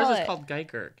jiao. What do you Ours call is it? called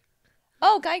Geiger.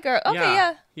 Oh, Geiger. Okay,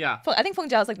 yeah. Yeah. I think feng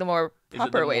jiao is like the more Is it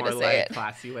proper the way more, to like, say it.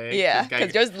 classy way? Yeah,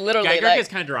 because yours literally Geiger like is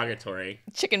kind of derogatory.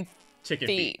 chicken Chicken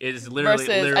feet. feet. It is literally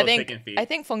versus literal I think chicken feet. I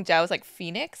think feng jiao is like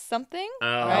phoenix something. Oh,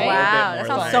 right? a little bit Wow, that more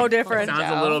sounds like- so It different.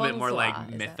 sounds a little bit Feng more like Zua, is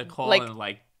that- mythical Like and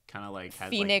like kind of like has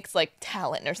Phoenix like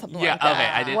talent or something yeah, like that. okay.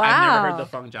 I've never Wow. heard the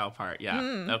feng jiao part. Yeah.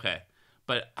 Okay.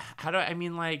 But how do I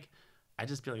mean like I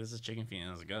just feel like this is chicken feet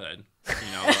and it's good.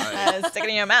 You know, like, Stick it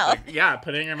in your mouth. yeah,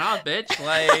 put it in your mouth, bitch.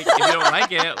 Like if you don't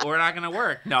like it, we're not gonna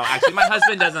work. No, actually my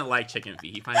husband doesn't like chicken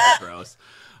feet. He finds it gross.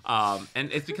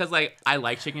 And it's because like I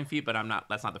like chicken feet, but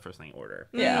that's not the first thing I order.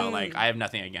 Yeah. You know, like I have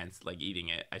nothing against like eating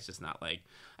it. It's just not like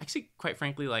actually quite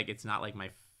frankly, like it's not like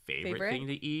my favorite thing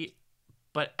to eat.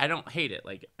 But I don't hate it.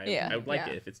 Like I would like Yeah.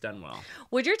 it if it's done well.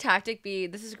 Would your tactic be,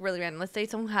 this is really random, let's say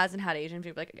someone who hasn't had Asian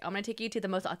food, like, I'm going to take you to the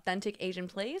most authentic Asian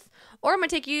place, or I'm going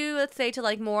to take you, let's say, to,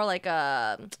 like, more like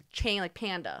a chain, like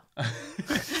Panda.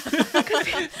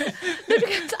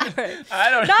 I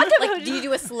don't Not to, Like, do you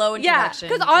do a slow Yeah, introduction?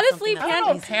 'cause or honestly, something I else?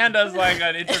 don't know. Panda's like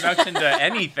an introduction to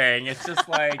anything. It's just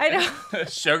like I know.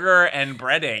 sugar and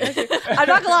breading. I'm not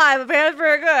going to lie, but Panda's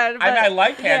very good. But, I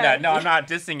like Panda. yeah. No, I'm not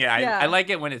dissing it. Yeah. I like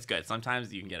it when it's good.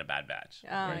 Sometimes you can get a bad batch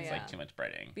Oh, where it's yeah. like too much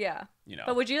breading. Yeah. You know.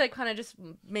 But would you, like, kind of just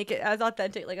make it as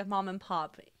authentic, like a mom and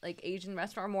pop, like, Asian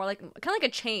restaurant, or more like, kind of like a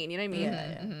chain, you know what I mean?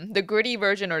 Mhm. The gritty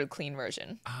version or the clean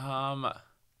version?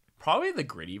 Probably the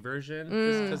gritty version,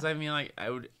 just because I mean, like,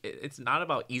 it's not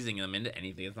about easing them into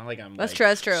anything. It's not like I'm That's like, true,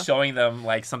 that's true. showing them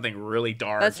like something really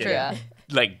dark. That's and, true. Yeah.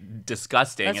 Like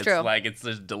disgusting. That's It's true. like it's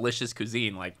this delicious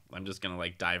cuisine. Like I'm just gonna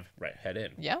like dive right head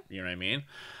in. Yeah. You know what I mean?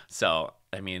 So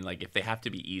I mean, like if they have to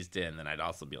be eased in, then I'd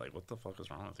also be like, what the fuck is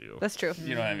wrong with you? That's true.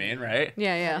 You know what I mean, right?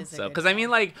 Yeah, yeah. is a So, good because I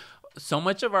mean, like, so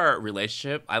much of our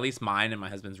relationship, at least mine and my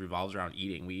husband's, revolves around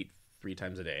eating. We eat 3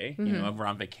 times a day. You know, if we're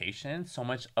on vacation, so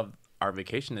much of our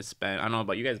vacation is spent, I don't know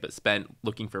about you guys, but spent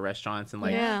looking for restaurants and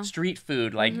like Yeah. street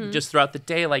food, like just throughout the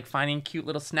day, like finding cute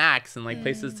little snacks and like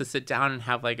places to sit down and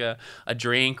have like a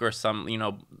drink or some, you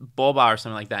know, boba or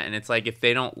something like that. And it's like, if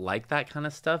they don't like that kind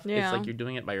of stuff, Yeah. it's like you're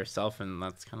doing it by yourself and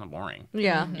that's kind of boring.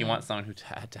 Yeah. You want someone who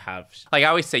had to have, like I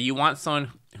always say, you want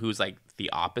someone who's like the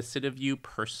opposite of you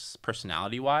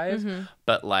personality wise,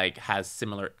 but like has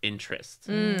similar interests.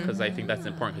 Because I think that's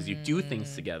important because you do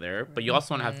things together, but you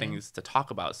also want to have things to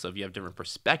talk about. So if you have different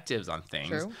perspectives on things,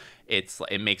 True.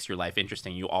 it makes your life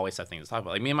interesting. You always have things to talk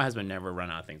about. Like me and my husband never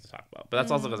run out of things to talk about, but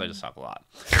that's also because I just talk a lot.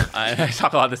 I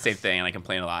talk a lot of the same thing and I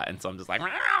complain a lot, and so I'm just like,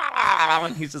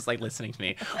 and he's just like listening to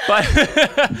me. But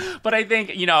but I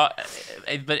think, you know,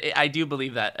 I do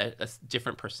believe that a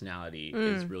different personality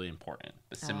is really important.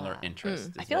 A similar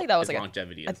interest. I feel like that was like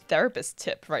longevity. a therapist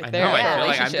tip right I there. know, I for feel like I'm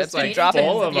relationships. just, like, dropping,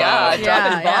 full of, dropping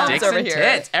Yeah, bombs Dicks over and here.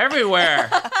 tits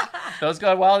everywhere. Those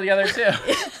go well together too.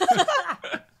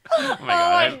 Oh my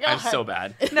god, I'm so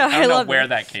bad. No, I I don't know love where it.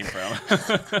 that came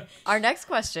from. Our next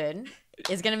question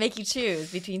is going to make you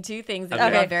choose between 2 things that Okay.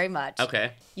 you love very much.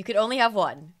 Okay. You could only have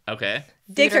one. Okay.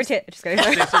 Dicks or tits? Just kidding.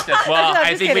 Dicks or tits? Well,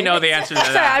 I think we know the answer to that.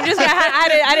 Sorry, I'm just.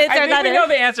 I didn't throw that I think we in. know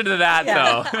the answer to that,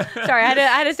 though. Sorry, I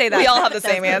had to say that. We all have the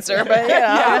same answer, but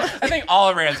yeah. I think all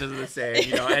of our answers are the same,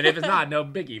 you know. And if it's not, no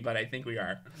biggie. But I think we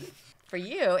are. For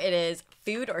you, it is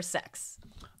food or sex.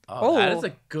 Oh, that is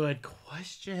a good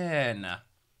question.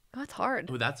 That's hard.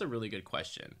 Oh, that's a really good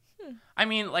question. I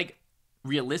mean, like,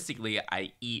 realistically,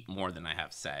 I eat more than I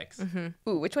have sex.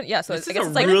 Ooh, which one? Yeah, so This I is guess a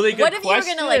it's like really good What if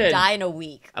question. you were gonna like die in a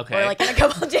week? Okay. Or like in a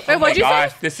couple days. Oh my you say?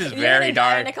 gosh, this is You're very gonna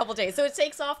die dark. in a couple days. So it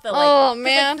takes off the like. Oh, 'cause,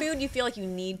 man. Like, food you feel like you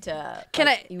need to. Can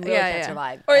like, I- You really yeah, can't yeah.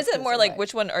 survive. or is That's it more the like way.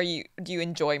 which one do you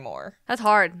enjoy more? That's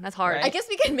hard. That's hard. Right. I guess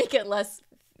we can make it less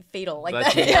fatal like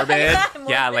That's that. morbid.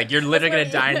 Yeah, like you're literally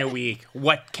gonna die in a week.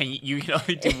 What can you can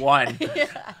only do one.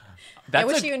 That's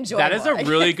wish you enjoyed That is more. a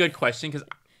really good question because,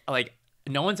 like,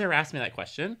 no one's ever asked me that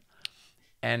question,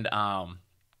 and I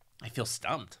feel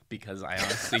stumped because I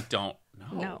honestly don't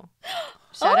know. No.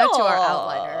 Shout out to our Oh.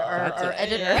 outliner That's or a-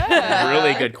 editor.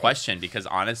 Really good question because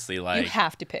honestly, like, You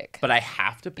have to pick. but I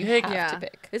have to pick. have Yeah. to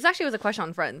pick. This actually was a question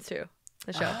on Friends too.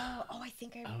 The show. Oh, I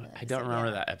think I remember that. I don't episode, remember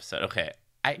yeah. that episode. Okay,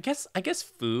 I guess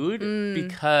food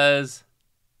because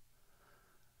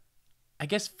I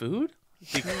guess food.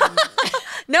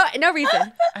 No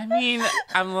reason. I mean,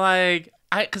 I'm like,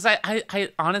 because I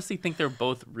honestly think they're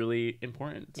both really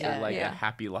important to Yeah. like Yeah. a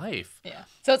happy life. Yeah.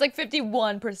 So it's like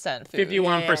 51% food.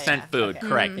 51% food, Okay.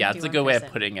 correct. Yeah, that's a good way of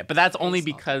 51%. putting it. But that's only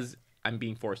small. because I'm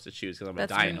being forced to choose because I'm gonna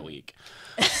That's die true. in a week.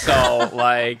 So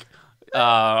like,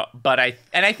 but I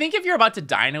think if you're about to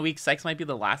die in a week, sex might be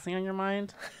the last thing on your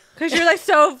mind. Because you're like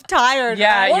so tired.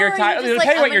 Yeah, Or you're you tired. just, It'll like,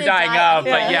 tell you I'm what you're gonna dying die. of,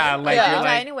 but yeah, like Yeah. you're Die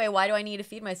like anyway. Why do I need to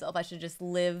feed myself? I should just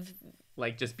live.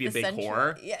 just be a the big central-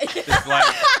 whore. Yeah. Just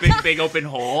like big open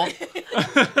hole.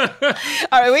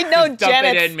 All right, we know Dump it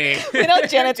Janet's. in me. We know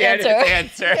Janet's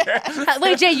answer.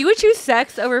 Wait, Jay, you would choose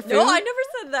sex over food? No, I never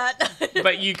said that.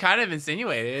 But you kind of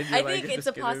insinuated. You're I like, think you're it's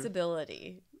a just gonna- Okay,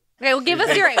 possibility. well, give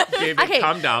us your. Give it Okay,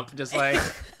 cum dump, just like.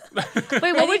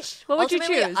 wait, what would you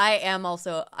Ultimately, choose? I am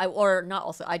also,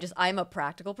 I'm a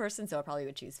practical person, so I probably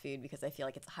would choose food because I feel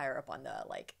like it's higher up on the,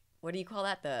 like, what do you call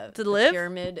that? The live?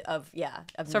 pyramid of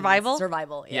needs. Survival?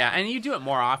 Survival, Yeah, and you do it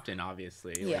more often,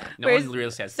 obviously. Like, Yeah. no Wait, one really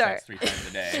has sorry. sex 3 times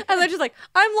a day. And they're just like,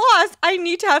 I'm lost. I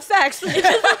need to have sex. Like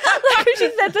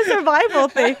she said, the survival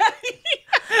thing.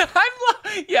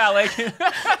 Yeah, like.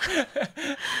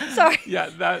 Sorry. Yeah,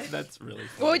 that's really.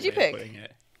 Funny What would you way of pick? putting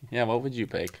it. Yeah, what would you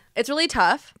pick? It's really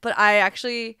tough, but I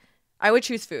would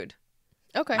choose food.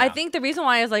 Okay. I think the reason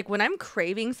why is like when I'm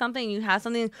craving something, you have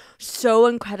something so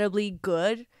incredibly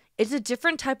good. It's a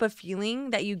different type of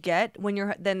feeling that you get when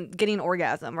you're then getting an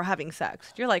orgasm or having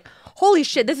sex. You're like, holy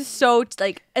shit, this is so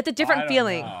like it's a different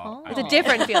feeling. It's a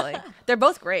different feeling. They're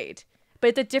both great, but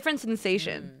it's a different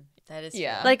sensation. That is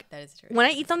Yeah. true. Like that is true. when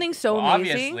I eat something so Well,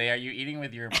 amazing, obviously, are you eating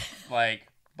with your like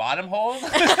bottom hole?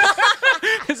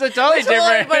 It's a totally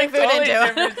different. putting food totally into.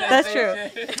 different That's true.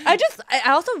 sensation. I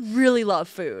also really love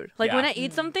food. Like when Yeah. I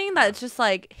eat something that it's just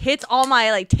like hits all my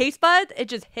like taste buds, it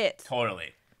just hits. Totally.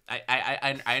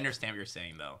 I understand what you're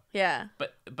saying though. Yeah.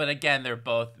 But again, they're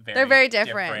both They're very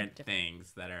different.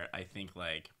 things that are I think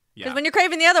like Because yeah. when you're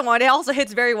craving the other one, it also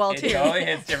hits very well It too. totally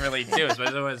hits differently too,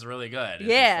 especially when it's really good. It's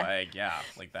Yeah. just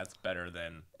like like that's better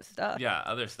than Stuff.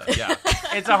 other stuff. Yeah.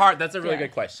 That's a really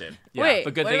good question. Yeah. Wait,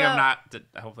 but good what thing I'm about-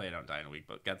 not hopefully I don't die in a week,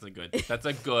 but that's a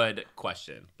good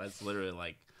question. That's literally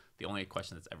like the only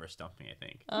question that's ever stumped me, I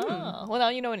think. Oh, well, now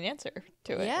you know an answer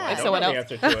to it. Yeah. If I someone know else.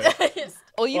 the answer to it.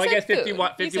 Well, you Well, I said guess food.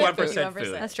 51 You said 51% food.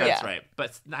 food. That's true. That's Yeah. right.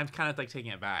 But I'm kind of like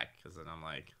taking it back because then I'm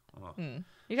like, oh,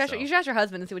 You should ask your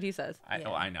husband and see what he says. I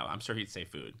know. I'm sure he'd say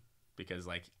food because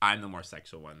like I'm the more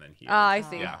sexual one than he. Ah, I is.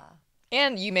 see. Yeah.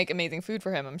 And you make amazing food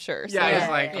for him, I'm sure. So, Yeah, he's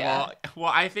like, yeah.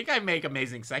 well, I think I make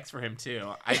amazing sex for him too.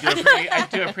 I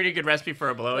do a pretty good recipe for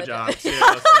a blowjob too.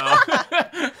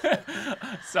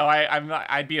 So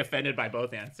I'd be offended by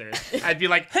both answers. I'd be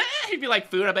like, he'd be like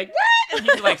food. I'd be like, what? And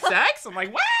he'd be like sex. I'm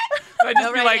like, what? So I'd just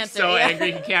No be right like answer, so yeah.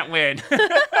 angry he can't win.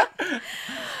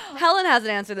 Helen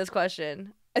hasn't answered this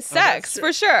question. It's sex, true.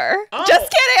 for sure. Oh. Just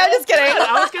kidding. I'm just kidding.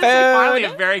 I was gonna say finally a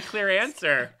Food. very clear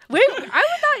answer. Wait,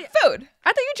 I Food.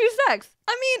 thought you choose sex.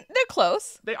 I mean, they're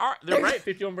close. They're right.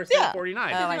 51%, Yeah.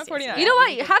 49. Oh, I see. 49. You know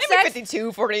what? Have Maybe sex.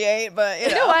 52, 48, but you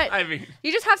You know what? I mean,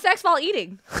 You just have sex while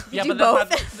eating. yeah, do but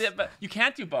that's not, but you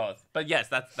can't do both. But yes,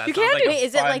 that's You sounds can like do- a Wait,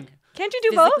 is it fun- like Can't you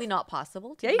do both? physically not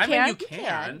possible? Yeah, you I can. mean, you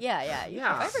can. Yeah.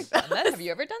 Yeah. I've ever done that. Have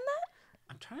you ever done that?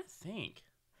 I'm trying to think.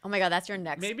 Oh my god, that's your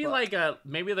next. Maybe book.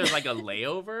 maybe there's like a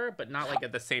layover, but not like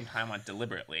at the same time, like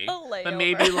deliberately. A But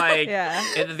maybe layover. like Yeah.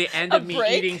 at the end A of me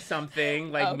break? eating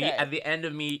something, like me Okay. at the end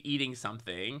of me eating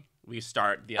something, we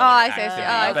start the Oh, other I see, I see.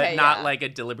 activity, Oh, but okay, not yeah. like a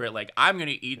deliberate like I'm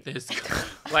gonna eat this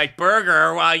like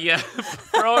burger while you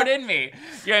throw it in me.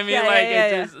 You know what I mean? Yeah, like yeah,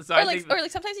 it's just, so I think or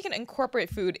like sometimes you can incorporate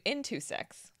food into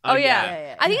sex. Oh, yeah.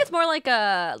 yeah. I think it's more like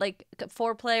a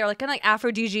foreplay or like kind of like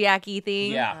aphrodisiac-y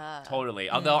thing. Yeah, totally.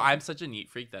 Although I'm such a neat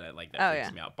freak that that Oh, freaks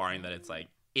yeah. me out. Barring that it's like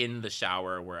in the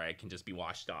shower where I can just be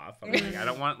washed off. I'm like, I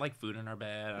don't want like food in our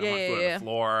bed. I don't want food on the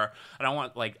floor. I don't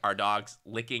want like our dogs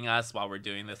licking us while we're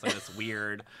doing this. Like it's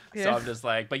weird. So Yeah. I'm just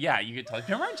like, but yeah, you could tell.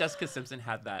 Remember when Jessica Simpson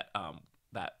had that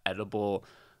edible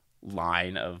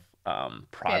line of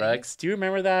products? Do you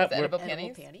remember that? The Where- edible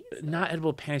panties? Not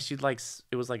edible panties. She'd like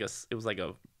it was like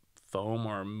a foam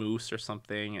or a mousse or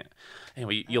something.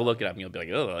 Anyway, you'll look it up and you'll be like,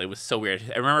 oh, it was so weird.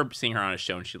 I remember seeing her on a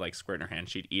show and she'd like squirt in her hand,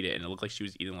 she'd eat it, and it looked like she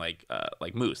was eating like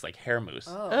mousse, like hair mousse.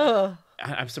 Oh.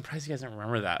 I'm surprised you guys don't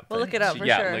remember that. We'll but look it up for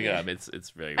yeah, sure. look it up.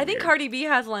 It's very. I think weird. Cardi B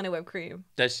has a line of whipped cream.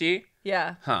 Does she?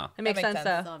 Yeah. Huh. It makes makes sense,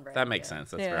 sense. though. That makes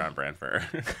sense. That's Yeah. very on brand for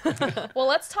her. Well,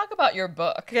 let's talk about your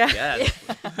book. Yeah.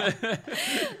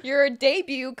 Yes. Your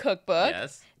debut cookbook.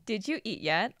 Yes. Did You Eat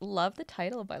Yet? Love the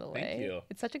title, by the way. Thank you.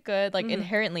 It's such a good, like,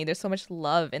 inherently, there's so much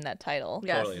love in that title.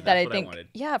 Yes. Totally. That That's I what think, I wanted.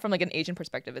 yeah, from like an Asian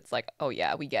perspective, it's like, oh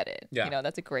yeah, we get it. Yeah. You know,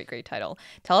 that's a great, great title.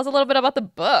 Tell us a little bit about the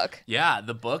book. Yeah,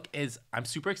 the book is. I'm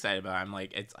super excited about it. I'm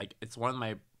like, it's one of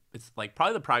my. It's like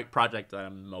probably the project that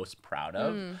I'm most proud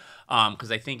of,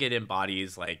 because I think it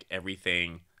embodies like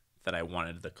everything that I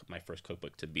wanted my first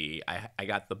cookbook to be. I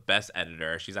got the best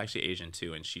editor. She's actually Asian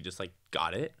too, and she just like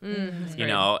got it, you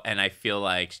know. And I feel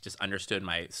like she just understood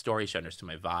my story. She understood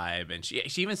my vibe, and she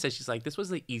even said, she's like, this was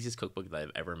the easiest cookbook that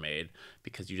I've ever made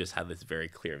because you just had this very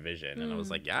clear vision. And I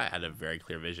was like, yeah, I had a very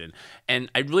clear vision,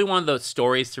 and I really wanted those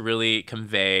stories to really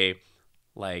convey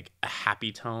like a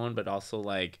happy tone, but also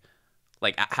like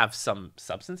have some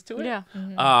substance to it. Yeah.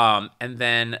 And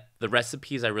then the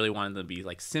recipes, I really wanted them to be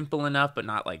like simple enough, but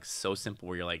not like so simple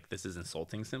where you're like, this is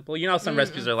insulting simple. You know, some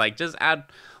recipes are like, just add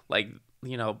like,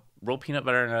 you know, roll peanut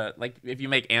butter in a, like if you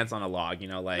make ants on a log, you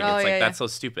know, like Oh, it's yeah, like, that's so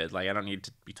stupid. Like I don't need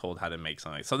to be told how to make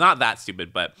something. So not that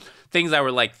stupid, but things that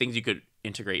were like things you could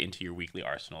integrate into your weekly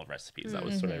arsenal of recipes. That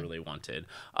was what I really wanted.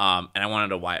 And I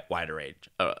wanted a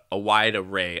wide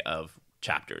array of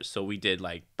chapters. So we did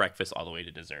like breakfast all the way to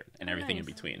dessert and everything in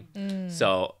between.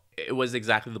 So it was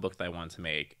exactly the book that I wanted to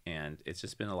make, and it's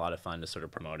just been a lot of fun to sort of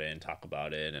promote it and talk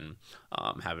about it and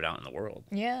have it out in the world.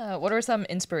 Yeah. What are some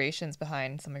inspirations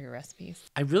behind some of your recipes?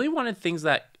 I really wanted things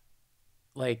that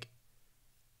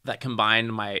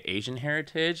combined my Asian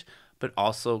heritage, but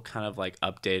also kind of like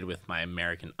updated with my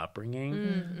American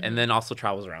upbringing, and then also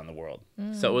travels around the world.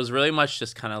 So it was really much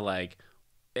just kind of like,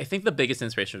 I think the biggest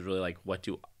inspiration was really like, what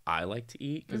do I like to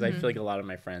eat? Because I feel like a lot of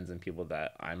my friends and people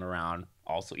that I'm around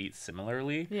also eat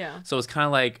similarly. Yeah. So it's kind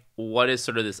of like, what is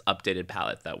sort of this updated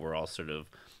palette that we're all sort of,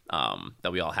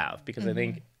 that we all have? Because I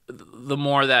think the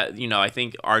more that, you know, I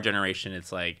think our generation,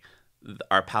 it's like,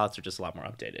 our palates are just a lot more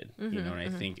updated, you know, and I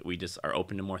think we just are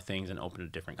open to more things and open to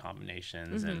different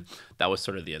combinations. And that was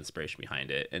sort of the inspiration behind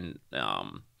it. And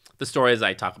the stories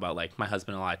I talk about, like my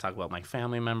husband and I talk about my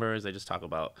family members. I just talk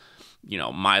about, you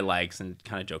know, my likes and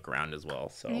kind of joke around as well.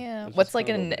 So Yeah. it's What's just like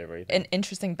kind of a an little bit of everything.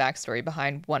 interesting backstory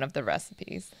behind one of the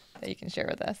recipes that you can share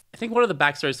with us? I think one of the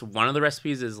backstories, one of the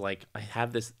recipes is like, I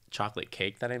have this chocolate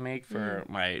cake that I make for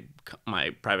my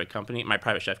private company, my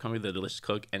private chef company, The Delicious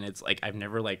Cook. And it's like, I've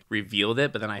never like revealed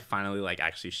it, but then I finally like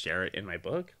actually share it in my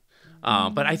book.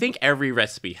 But I think every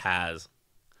recipe has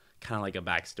kind of like a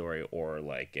backstory or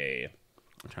like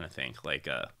I'm trying to think, like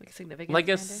a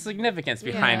significance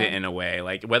behind it in a way,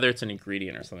 like whether it's an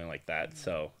ingredient or something like that.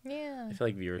 So Yeah. I feel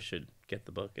like viewers should get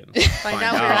the book and Find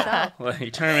out for yourself. Like,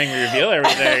 you're trying to make me reveal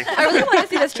everything. I really want to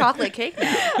see this chocolate cake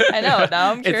now. I know.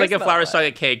 Now I'm It's curious like a about flour that.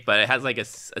 chocolate cake, but it has like a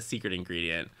secret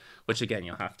ingredient, which again,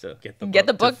 you'll have to get the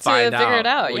book to find figure it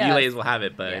out, Well, yes. you ladies will have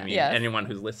it, but I mean, Yes. anyone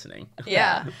who's listening.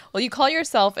 Yeah. Well, you call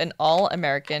yourself an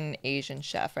all-American Asian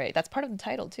chef, right? That's part of the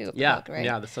title too of the book, right?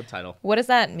 Yeah, the subtitle. What does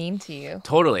that mean to you?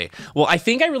 Totally. Well, I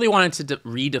think I really wanted to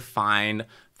redefine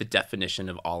the definition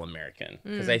of all American,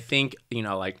 because I think, you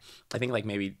know, like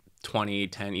maybe 10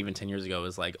 years ago, it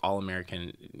was like all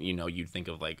American, you know, you'd think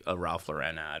of like a Ralph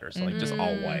Lauren ad or something, like just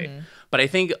all white. But I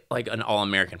think like an all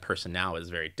American person now is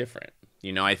very different.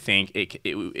 You know, I think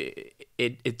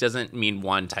it doesn't mean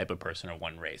one type of person or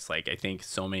one race. Like I think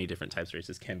so many different types of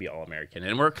races can be all American,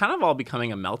 and we're kind of all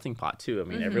becoming a melting pot too. I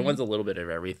mean, everyone's a little bit of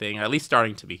everything, or at least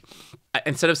starting to be.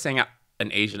 Instead of saying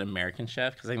an Asian American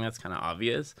chef, because I think that's kind of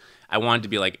obvious, I wanted to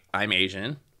be like, I'm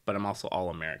Asian, but I'm also all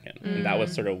American, and that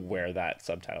was sort of where that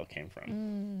subtitle came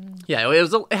from. Yeah,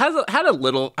 it had a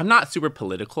little. I'm not super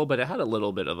political, but it had a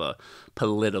little bit of a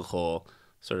political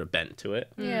sort of bent to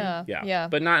it. Yeah.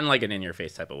 But not in like an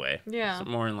in-your-face type of way. Yeah. So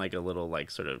more in like a little like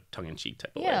sort of tongue-in-cheek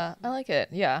type of way. Yeah, I like it.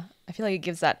 Yeah. I feel like it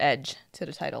gives that edge to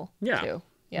the title. Yeah. Too.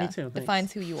 Yeah. Me too. Thanks.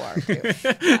 Defines who you are too.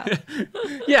 Yeah.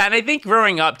 Yeah, and I think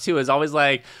growing up too is always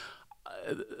like,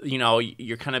 you know,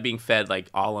 you're kind of being fed like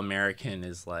all American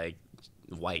is like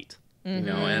white. You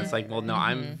know, and it's like, well, no,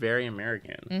 I'm very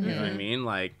American. You know what I mean?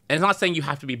 Like, and it's not saying you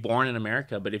have to be born in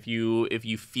America, but if you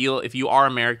are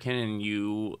American and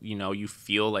you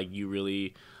feel like you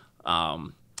really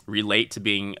relate to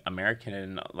being American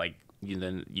and like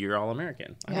then you're all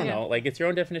American. I don't know, like it's your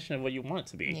own definition of what you want it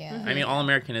to be. Yeah. I mean, all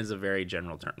American is a very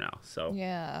general term now. So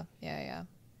Yeah.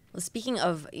 Well, speaking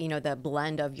of, the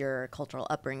blend of your cultural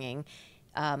upbringing,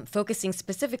 focusing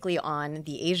specifically on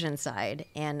the Asian side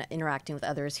and interacting with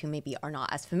others who maybe are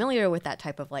not as familiar with that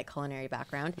type of like culinary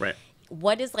background. Right.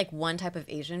 What is like one type of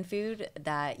Asian food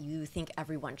that you think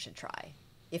everyone should try?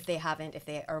 If they haven't, if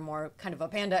they are more kind of a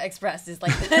Panda Express is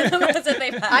like the most that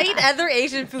they've had. I eat other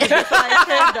Asian food besides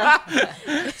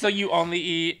Panda. So you only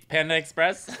eat Panda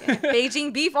Express?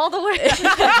 Beijing beef all the way.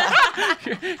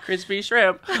 Crispy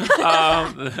shrimp.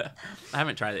 I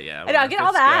haven't tried it yet. I know, I get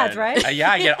all the ads, right?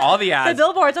 Yeah, I get all the The ads.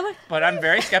 billboards. I'm like, But I'm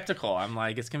very skeptical. I'm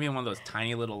like, it's gonna be one of those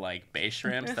tiny little like bay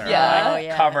shrimps that Yeah. are like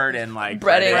covered in like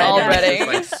Breading, breading, all and breading.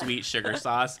 just, like sweet sugar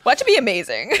sauce. Watch it be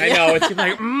amazing. I know, it's gonna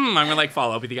be like, I'm gonna like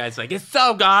follow up with you guys like, it's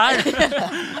so good.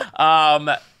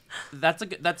 That's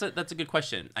a good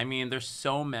question. I mean, there's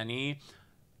so many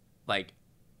like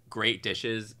great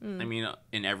dishes. I mean,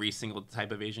 in every single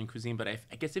type of Asian cuisine. But I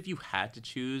guess if you had to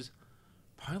choose,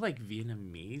 probably like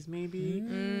Vietnamese, maybe.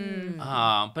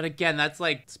 But again, that's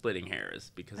like splitting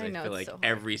hairs because I know, feel it's like so hard.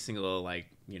 every single like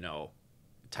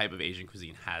type of Asian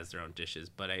cuisine has their own dishes.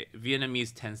 But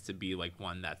Vietnamese tends to be like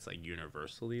one that's like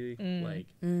universally like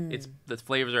it's the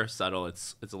flavors are subtle.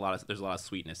 It's a lot of there's a lot of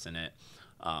sweetness in it.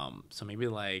 So maybe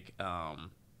like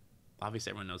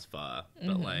obviously everyone knows pho,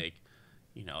 but like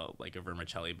like a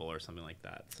vermicelli bowl or something like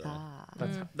that. So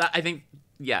that's that. I think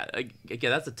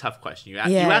again that's a tough question. You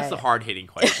ask the hard hitting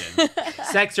question,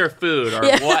 sex or food or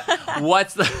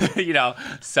what's the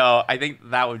So I think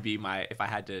that would be my if I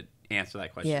had to answer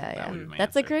that question. That would be my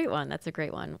That's answer. a great one. That's a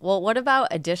great one. Well, what about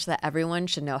a dish that everyone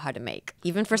should know how to make?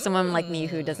 Even for someone like me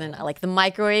who doesn't like the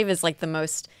microwave is like the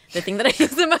thing that I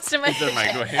use the most in my The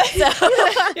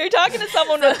microwave. You're talking to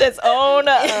someone with its own.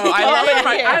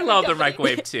 I love the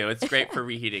microwave too. It's great for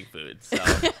reheating food,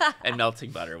 and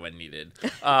melting butter when needed.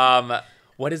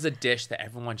 What is a dish that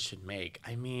everyone should make?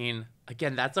 I mean,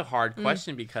 again, that's a hard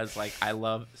question because like I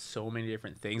love so many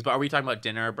different things. But are we talking about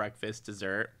dinner, breakfast,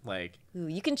 dessert? Like, Ooh,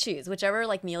 you can choose whichever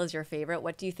like meal is your favorite.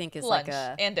 What do you think is lunch like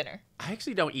a and dinner. I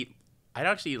actually don't eat. I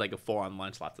don't actually eat like a full-on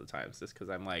lunch lots of times just because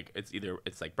I'm like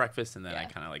it's like breakfast and then I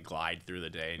kind of like glide through the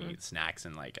day and eat snacks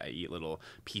and like I eat little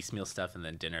piecemeal stuff and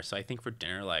then dinner. So I think for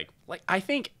dinner like I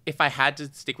think if I had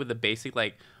to stick with the basic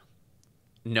like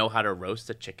know how to roast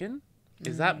a chicken.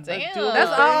 Is that Damn. doable?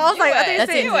 that's all. I was like, I think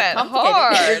That's You went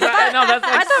complicated. hard. I know that's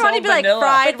like I thought so Ronnie'd be like vanilla.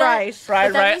 fried rice.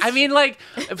 Fried But that rice. is- I mean, like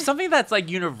something that's like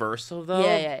universal though.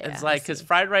 Yeah, It's I like because see.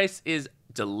 fried rice is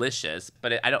delicious,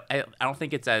 but I don't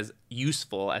think it's as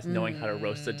useful as knowing how to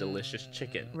roast a delicious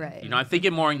chicken. Right. I'm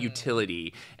thinking more in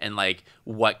utility and like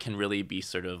what can really be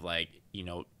sort of like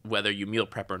whether you meal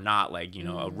prep or not. Like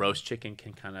a roast chicken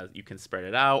can you can spread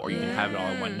it out or you can have it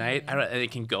all in one night. And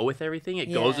it can go with everything.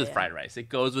 It goes with fried rice. It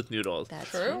goes with noodles. That's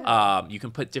True. You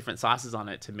can put different sauces on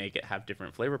it to make it have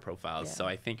different flavor profiles. Yeah. So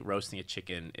I think roasting a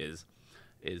chicken is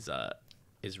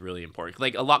really important.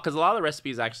 Like because a lot of the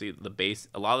recipes actually not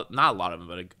a lot of them,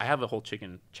 but I have a whole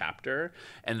chicken chapter,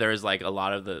 and there's like a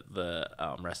lot of the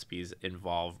recipes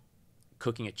involve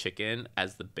cooking a chicken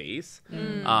as the base.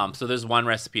 So there's one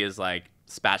recipe is like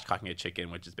spatchcocking a chicken,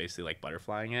 which is basically like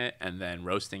butterflying it and then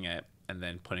roasting it and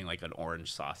then putting like an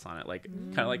orange sauce on it, like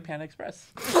kind of like Panda Express,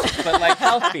 but like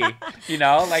healthy,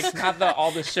 like not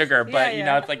all the sugar, but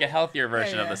it's like a healthier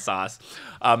version of the sauce,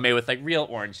 made with like real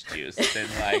orange juice and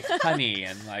like honey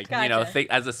and like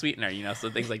as a sweetener, so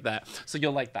things like that. So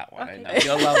you'll like that one. Okay. I know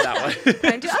you'll love that one.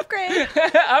 Time to upgrade.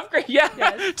 Upgrade,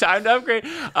 yeah. Time to upgrade.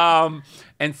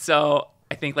 And so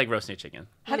I think like roasting a chicken.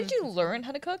 How did you learn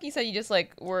how to cook? You said you just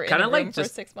like were in Kinda a room like for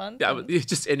just- 6 months. Yeah, and-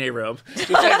 just in a room. Just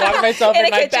like lock myself In in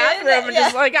a my kitchen? bathroom and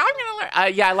just Yeah. like I'm gonna learn.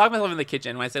 I lock myself in the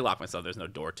kitchen. When I say lock myself, there's no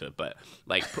door to it, but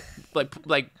like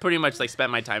like pretty much like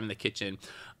spent my time in the kitchen,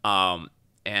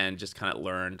 and just kind of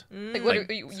learned. Like what? like,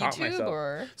 Are you, taught YouTube myself.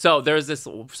 or? So there's this.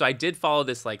 So I did follow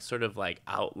this like sort of like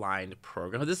outlined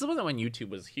program. This wasn't when YouTube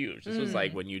was huge. This was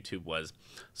like when YouTube was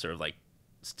sort of like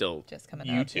still Just coming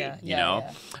up, YouTube, yeah. you Yeah, know.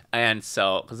 yeah. And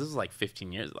so because this was like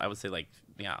 15 years, I would say like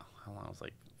how long? I was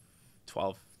like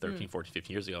 12, 13, 14,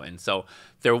 15 years ago. And so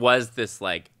there was this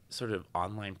like sort of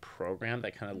online program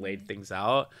that kind of laid things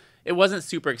out. It wasn't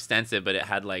super extensive, but it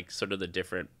had like sort of the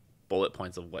different bullet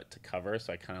points of what to cover.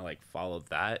 So I kind of like followed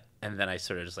that. And then I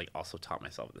sort of just like also taught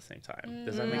myself at the same time.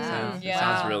 Does that make sense? Yeah. It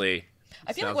sounds really...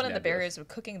 I feel like one of the barriers with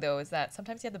cooking though is that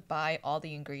sometimes you have to buy all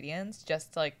the ingredients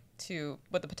just like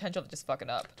with the potential to just fuck it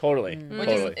up. Totally. Which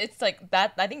is, it's like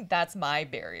that. I think that's my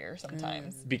barrier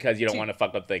sometimes. Because you don't want to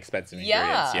fuck up the expensive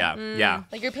ingredients. Yeah.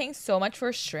 Like you're paying so much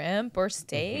for shrimp or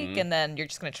steak, and then you're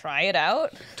just gonna try it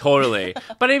out. Totally.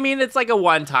 But I mean, it's like a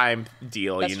one-time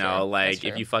deal. That's you know, true. like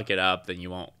if you fuck it up, then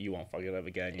you won't fuck it up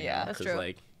again. You know? That's 'Cause, true.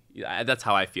 like, yeah, that's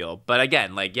how I feel. But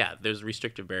again, like, yeah, there's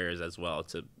restrictive barriers as well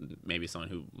to maybe someone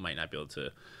who might not be able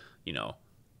to, you know,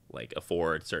 like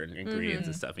afford certain ingredients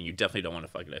and stuff. And you definitely don't want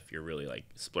to fuck it if you're really like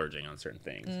splurging on certain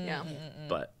things. Yeah.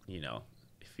 But, you know,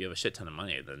 if you have a shit ton of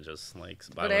money, then just like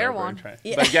buy to whatever Erewhon. and try.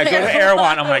 But yeah, go to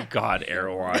Erewhon. Oh my God,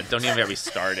 Erewhon. Don't even get me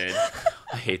started.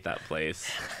 I hate that place.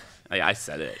 I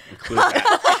said it. Include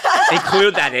that.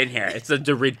 Include that in here. It's a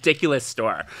ridiculous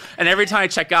store. And every time I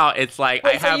check out, it's like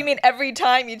Wait, so you mean every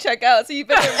time you check out? So you've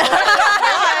been there more than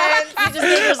once? You just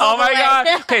gave yourself Oh my away.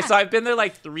 God. Okay, so I've been there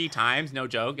like 3 times, no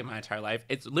joke, in my entire life.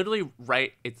 It's literally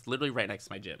right next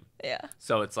to my gym. Yeah.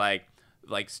 So it's like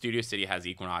Studio City has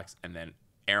Equinox, and then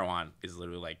Erewhon is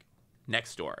literally like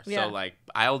next door. Yeah. So like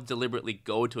I'll deliberately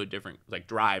go to a different, like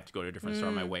drive to go to a different store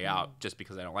on my way out just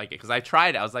because I don't like it. Because I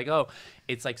tried it. I was like, oh,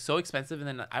 it's like so expensive. And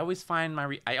then I always find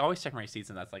I always check my receipts,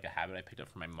 and that's like a habit I picked up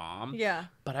from my mom. Yeah.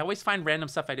 But I always find random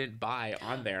stuff I didn't buy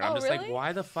on there. And I'm Oh, just like, really?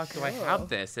 why the fuck do I have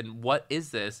this? And what is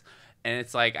this? And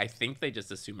it's like, I think they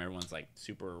just assume everyone's like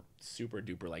super, super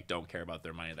duper, like don't care about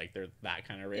their money. Like they're that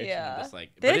kind of rich. Yeah. And I'm just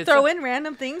like, They throw in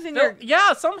random things in your.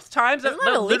 yeah, sometimes Isn't that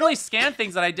they'll illegal? literally scan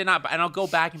things that I did not buy, and I'll go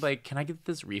back and be like, can I get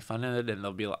this refunded? And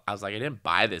they'll be like, I was like, I didn't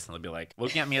buy this. And they'll be like,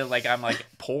 looking at me like I'm like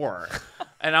poor.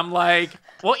 And I'm like,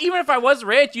 well, even if I was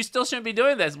rich, you still shouldn't be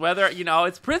doing this. Whether, you know,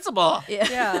 it's principle.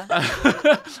 Yeah.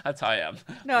 That's how I am.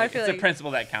 No, I feel it's like- a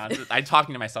principle that counts. I'm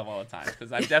talking to myself all the time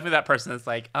because I'm definitely that person that's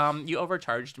like, you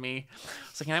overcharged me.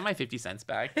 So can I have my 50 cents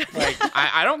back? Like,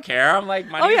 I don't care. I'm like,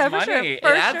 money yeah, is for money. sure. It For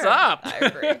adds sure. up. I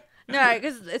agree. No,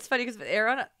 because it's funny because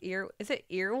is it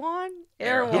Erewhon? Who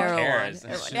Erewhon. cares?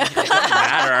 Erewhon. It doesn't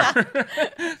matter.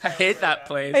 I hate that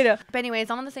place. I know. But anyways,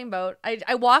 I'm on the same boat.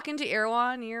 I walk into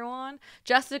Erewhon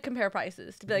just to compare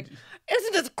prices to be like,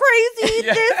 isn't this crazy?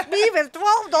 Yeah. This beef is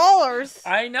 $12.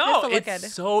 I know. Just to look at It's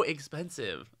it. so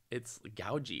expensive. It's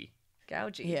gougey.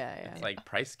 Gougey. Yeah. It's like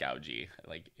price gougey. I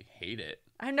like hate it.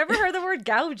 I've never heard the word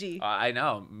gougey. I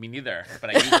know. Me neither. But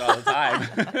I use it all the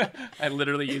time. I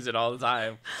literally use it all the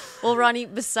time. Well, Ronnie,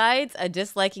 besides a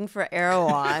disliking for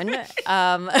Erewhon,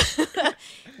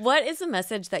 what is the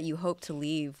message that you hope to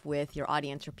leave with your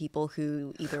audience or people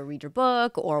who either read your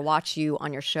book or watch you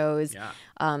on your shows? Yeah.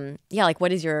 Like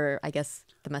what is your, I guess,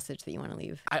 the message that you want to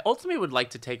leave? I ultimately would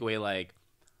like to take away like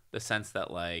the sense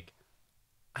that like,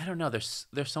 I don't know. There's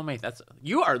so many.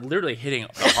 You are literally hitting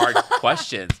the hard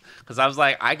questions because I was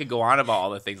like, I could go on about all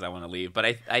the things I want to leave, but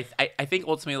I think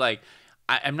ultimately like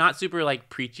I'm not super like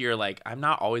preachy or like I'm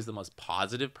not always the most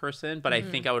positive person, but I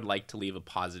think I would like to leave a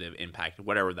positive impact,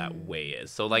 whatever that way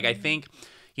is. So like I think,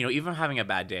 you know, even having a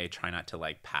bad day, I try not to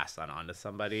like pass that on to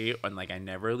somebody, and like I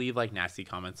never leave like nasty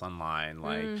comments online.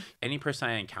 Like any person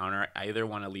I encounter, I either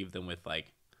want to leave them with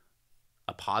like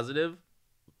a positive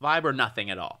vibe or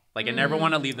nothing at all. Like I never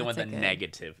want to leave them with a That's a good-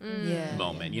 negative Yeah.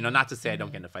 moment. You know, not to say I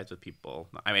don't get into fights with people.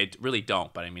 I mean, I really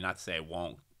don't, but I mean, not to say I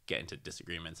won't get into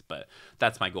disagreements, but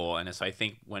that's my goal. And so I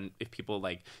think if people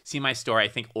like see my story, I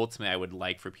think ultimately I would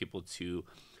like for people to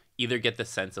either get the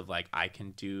sense of like, I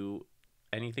can do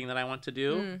anything that I want to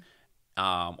do,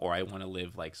 or I want to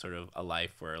live like sort of a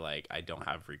life where like I don't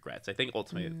have regrets. I think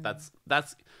ultimately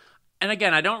that's and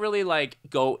again, I don't really like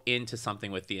go into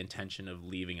something with the intention of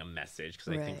leaving a message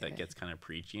because I think that gets kind of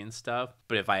preachy and stuff.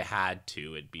 But if I had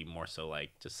to, it'd be more so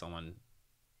like just someone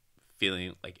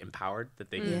feeling like empowered that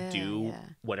they can do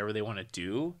whatever they want to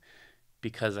do.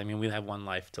 Because I mean, we have one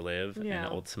life to live, and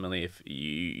ultimately, if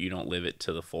you don't live it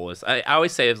to the fullest, I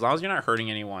always say, as long as you're not hurting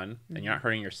anyone and you're not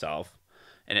hurting yourself,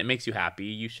 and it makes you happy,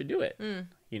 you should do it.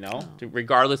 You know,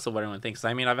 regardless of what everyone thinks.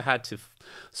 I mean, I've had to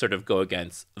sort of go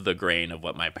against the grain of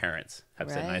what my parents have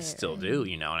said, and I still do.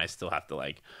 You know, and I still have to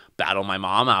like battle my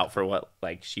mom out for what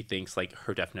like she thinks like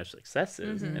her definition of success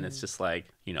is, and it's just like,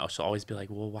 you know, she'll always be like,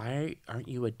 "Well, why aren't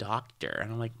you a doctor?"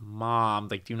 And I'm like, "Mom,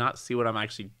 like, do you not see what I'm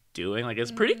actually doing? Like,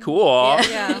 it's pretty cool."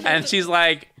 And she's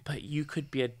like, "But you could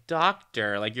be a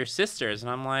doctor like your sisters." And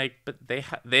I'm like, "But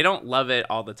they don't love it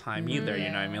all the time either." You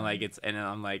know what I mean? Like, it's, and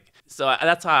I'm like, so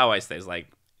that's how I always say is like,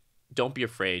 don't be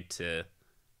afraid to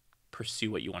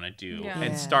pursue what you want to do Yeah.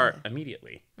 and start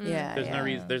immediately. Yeah. There's no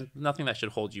reason. There's nothing that should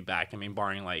hold you back. I mean,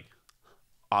 barring like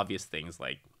obvious things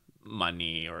like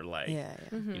money or like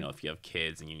you know, if you have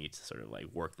kids and you need to sort of like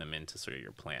work them into sort of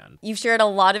your plan. You've shared a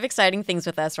lot of exciting things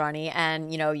with us, Ronnie,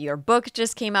 and you know, your book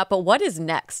just came out, but what is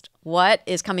next? What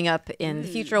is coming up in the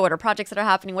future? What are projects that are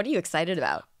happening? What are you excited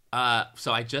about?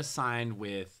 So I just signed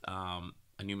with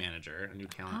a new manager, a new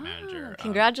talent manager.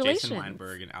 Congratulations. Jason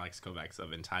Weinberg and Alex Kovacs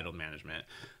of Entitled Management.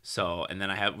 So, and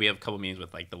then we have a couple meetings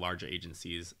with like the larger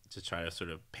agencies to try to sort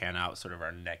of pan out sort of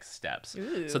our next steps.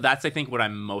 Ooh. So that's, I think, what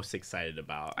I'm most excited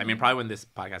about. I mean, probably when this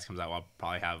podcast comes out, I'll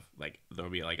probably have like,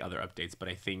 there'll be like other updates, but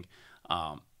I think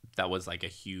that was like a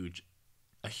huge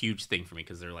thing for me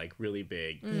because they're like really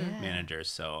big managers.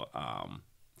 So,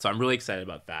 so I'm really excited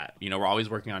about that. You know, we're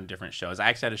always working on different shows. I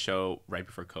actually had a show right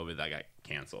before COVID that got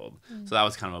canceled. So that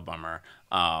was kind of a bummer.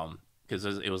 Because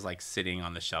it was like sitting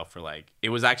on the shelf for like, it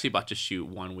was actually about to shoot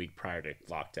 1 week prior to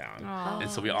lockdown.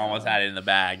 And so we almost had it in the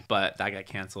bag, but that got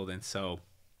canceled. And so,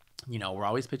 you know, we're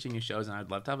always pitching new shows and I'd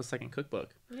love to have a second cookbook.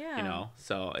 Yeah. You know,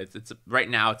 so it's right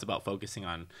now it's about focusing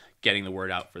on getting the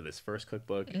word out for this first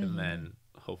cookbook and then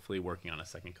hopefully working on a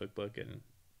second cookbook and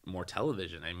more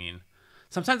television. I mean,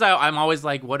 sometimes I'm always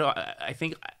like, what do I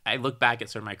think I look back at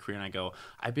sort of my career and I go,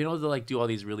 I've been able to like do all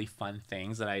these really fun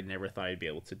things that I never thought I'd be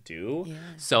able to do. Yeah.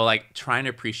 So like trying to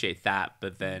appreciate that,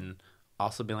 but then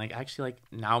also being like, actually like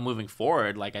now moving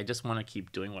forward, like I just want to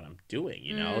keep doing what I'm doing,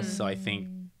 you know? So I think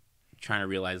trying to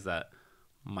realize that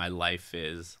my life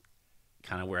is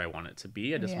kind of where I want it to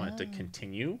be. I just want it to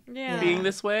continue being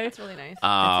this way. That's really nice.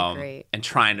 That's great. And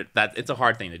trying to, it's a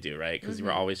hard thing to do, right? Because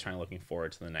we're always trying to looking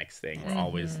forward to the next thing. We're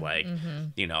always like,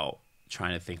 you know,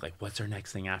 trying to think like, what's our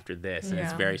next thing after this? And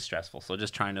it's very stressful. So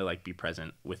just trying to like be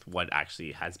present with what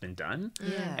actually has been done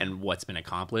and what's been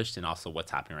accomplished and also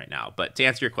what's happening right now. But to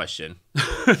answer your question,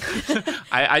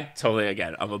 I totally,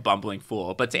 again, I'm a bumbling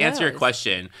fool. But to answer your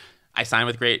question, I signed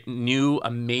with great, new,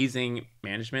 amazing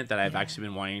management that I've actually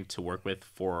been wanting to work with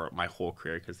for my whole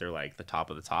career because they're like the top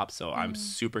of the top. So I'm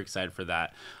super excited for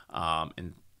that,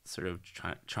 and sort of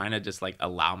trying to just like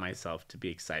allow myself to be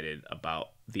excited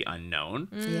about the unknown.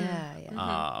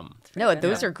 No,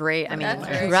 those are great. I mean,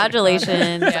 That's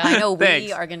congratulations. I know we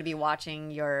Thanks. are going to be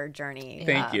watching your journey.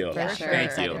 Thank you. For sure.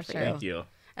 Thank you. For sure. Thank you.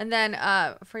 And then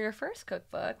for your first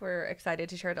cookbook, we're excited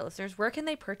to share to listeners, where can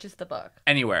they purchase the book?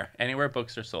 Anywhere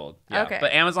books are sold. Yeah. Okay.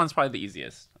 But Amazon's probably the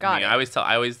easiest. Got it.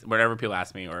 I always, whenever people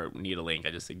ask me or need a link,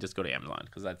 I just say, just go to Amazon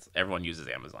because everyone uses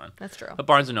Amazon. That's true. But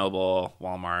Barnes & Noble,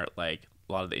 Walmart, like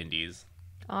a lot of the indies.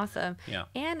 Awesome. Yeah.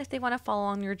 And if they want to follow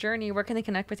on your journey, where can they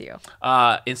connect with you?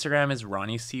 Instagram is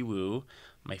Ronnie Woo.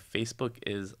 My Facebook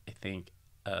is, I think,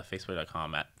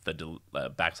 facebook.com at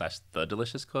 /The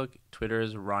Delicious Cook. Twitter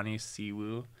is Ronnie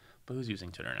Woo. But who's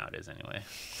using Twitter nowadays anyway?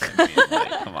 I mean,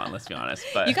 like, come on, let's be honest.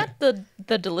 But You got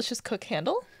the Delicious Cook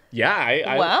handle?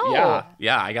 Yeah, Wow.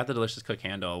 I got the Delicious Cook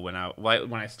handle when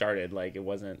I started. Like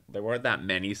there weren't that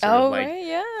many sort of like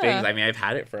things. I mean, I've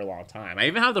had it for a long time. I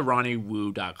even have the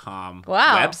RonnieWoo.com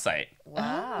website.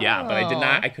 Wow. Yeah, but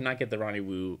I could not get the Ronnie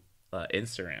Woo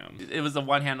Instagram. It was the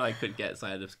one handle I could get, so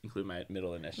I had to include my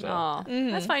middle initial. Aw,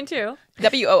 that's fine too.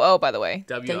 WOO, by the way.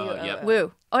 Yep.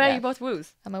 Woo. Oh yeah, Yeah. you both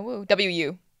woos. I'm a woo.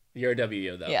 WU. You're a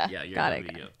W though. Yeah. You're Got a it.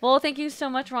 W. Well, thank you so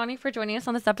much, Ronnie, for joining us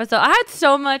on this episode. I had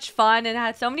so much fun and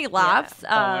had so many laughs. Oh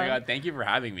my god, thank you for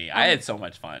having me. I had so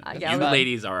much fun. yeah, You fun.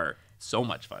 ladies are so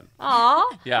much fun.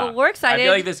 Aw. Yeah. Well, we're excited. I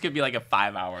feel like this could be like a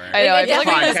 5-hour. I know. I feel like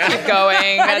we podcast. just keep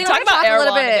going. I think Talk we're about gonna talk a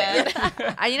little Erewhon bit.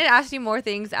 again. I need to ask you more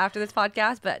things after this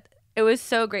podcast, but it was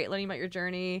so great learning about your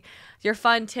journey, your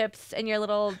fun tips, and your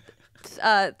little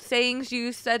sayings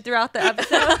you said throughout the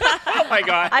episode. Oh my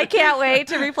god. I can't wait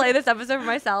to replay this episode for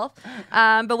myself.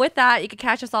 But with that, you can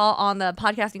catch us all on the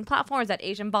podcasting platforms at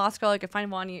AsianBossGirl. You can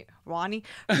find Ronnie.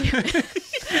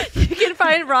 You can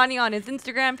find Ronnie on his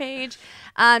Instagram page.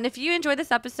 And if you enjoyed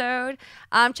this episode,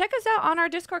 check us out on our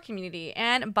Discord community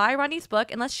and buy Ronnie's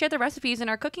book, and let's share the recipes in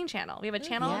our cooking channel. We have a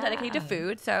channel dedicated to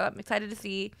food, so I'm excited to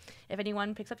see if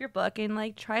anyone picks up your book and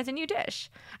like tries a new dish.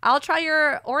 I'll try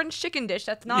your orange chicken dish.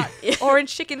 That's not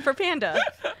orange chicken for panda.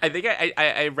 I think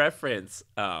I reference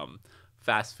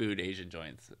fast food Asian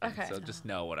joints. Okay. So just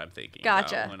know what I'm thinking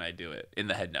Gotcha. about when I do it in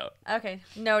the head note. Okay,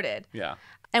 noted. Yeah.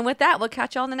 And with that, we'll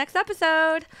catch you all in the next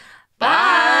episode. Bye.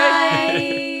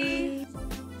 Bye.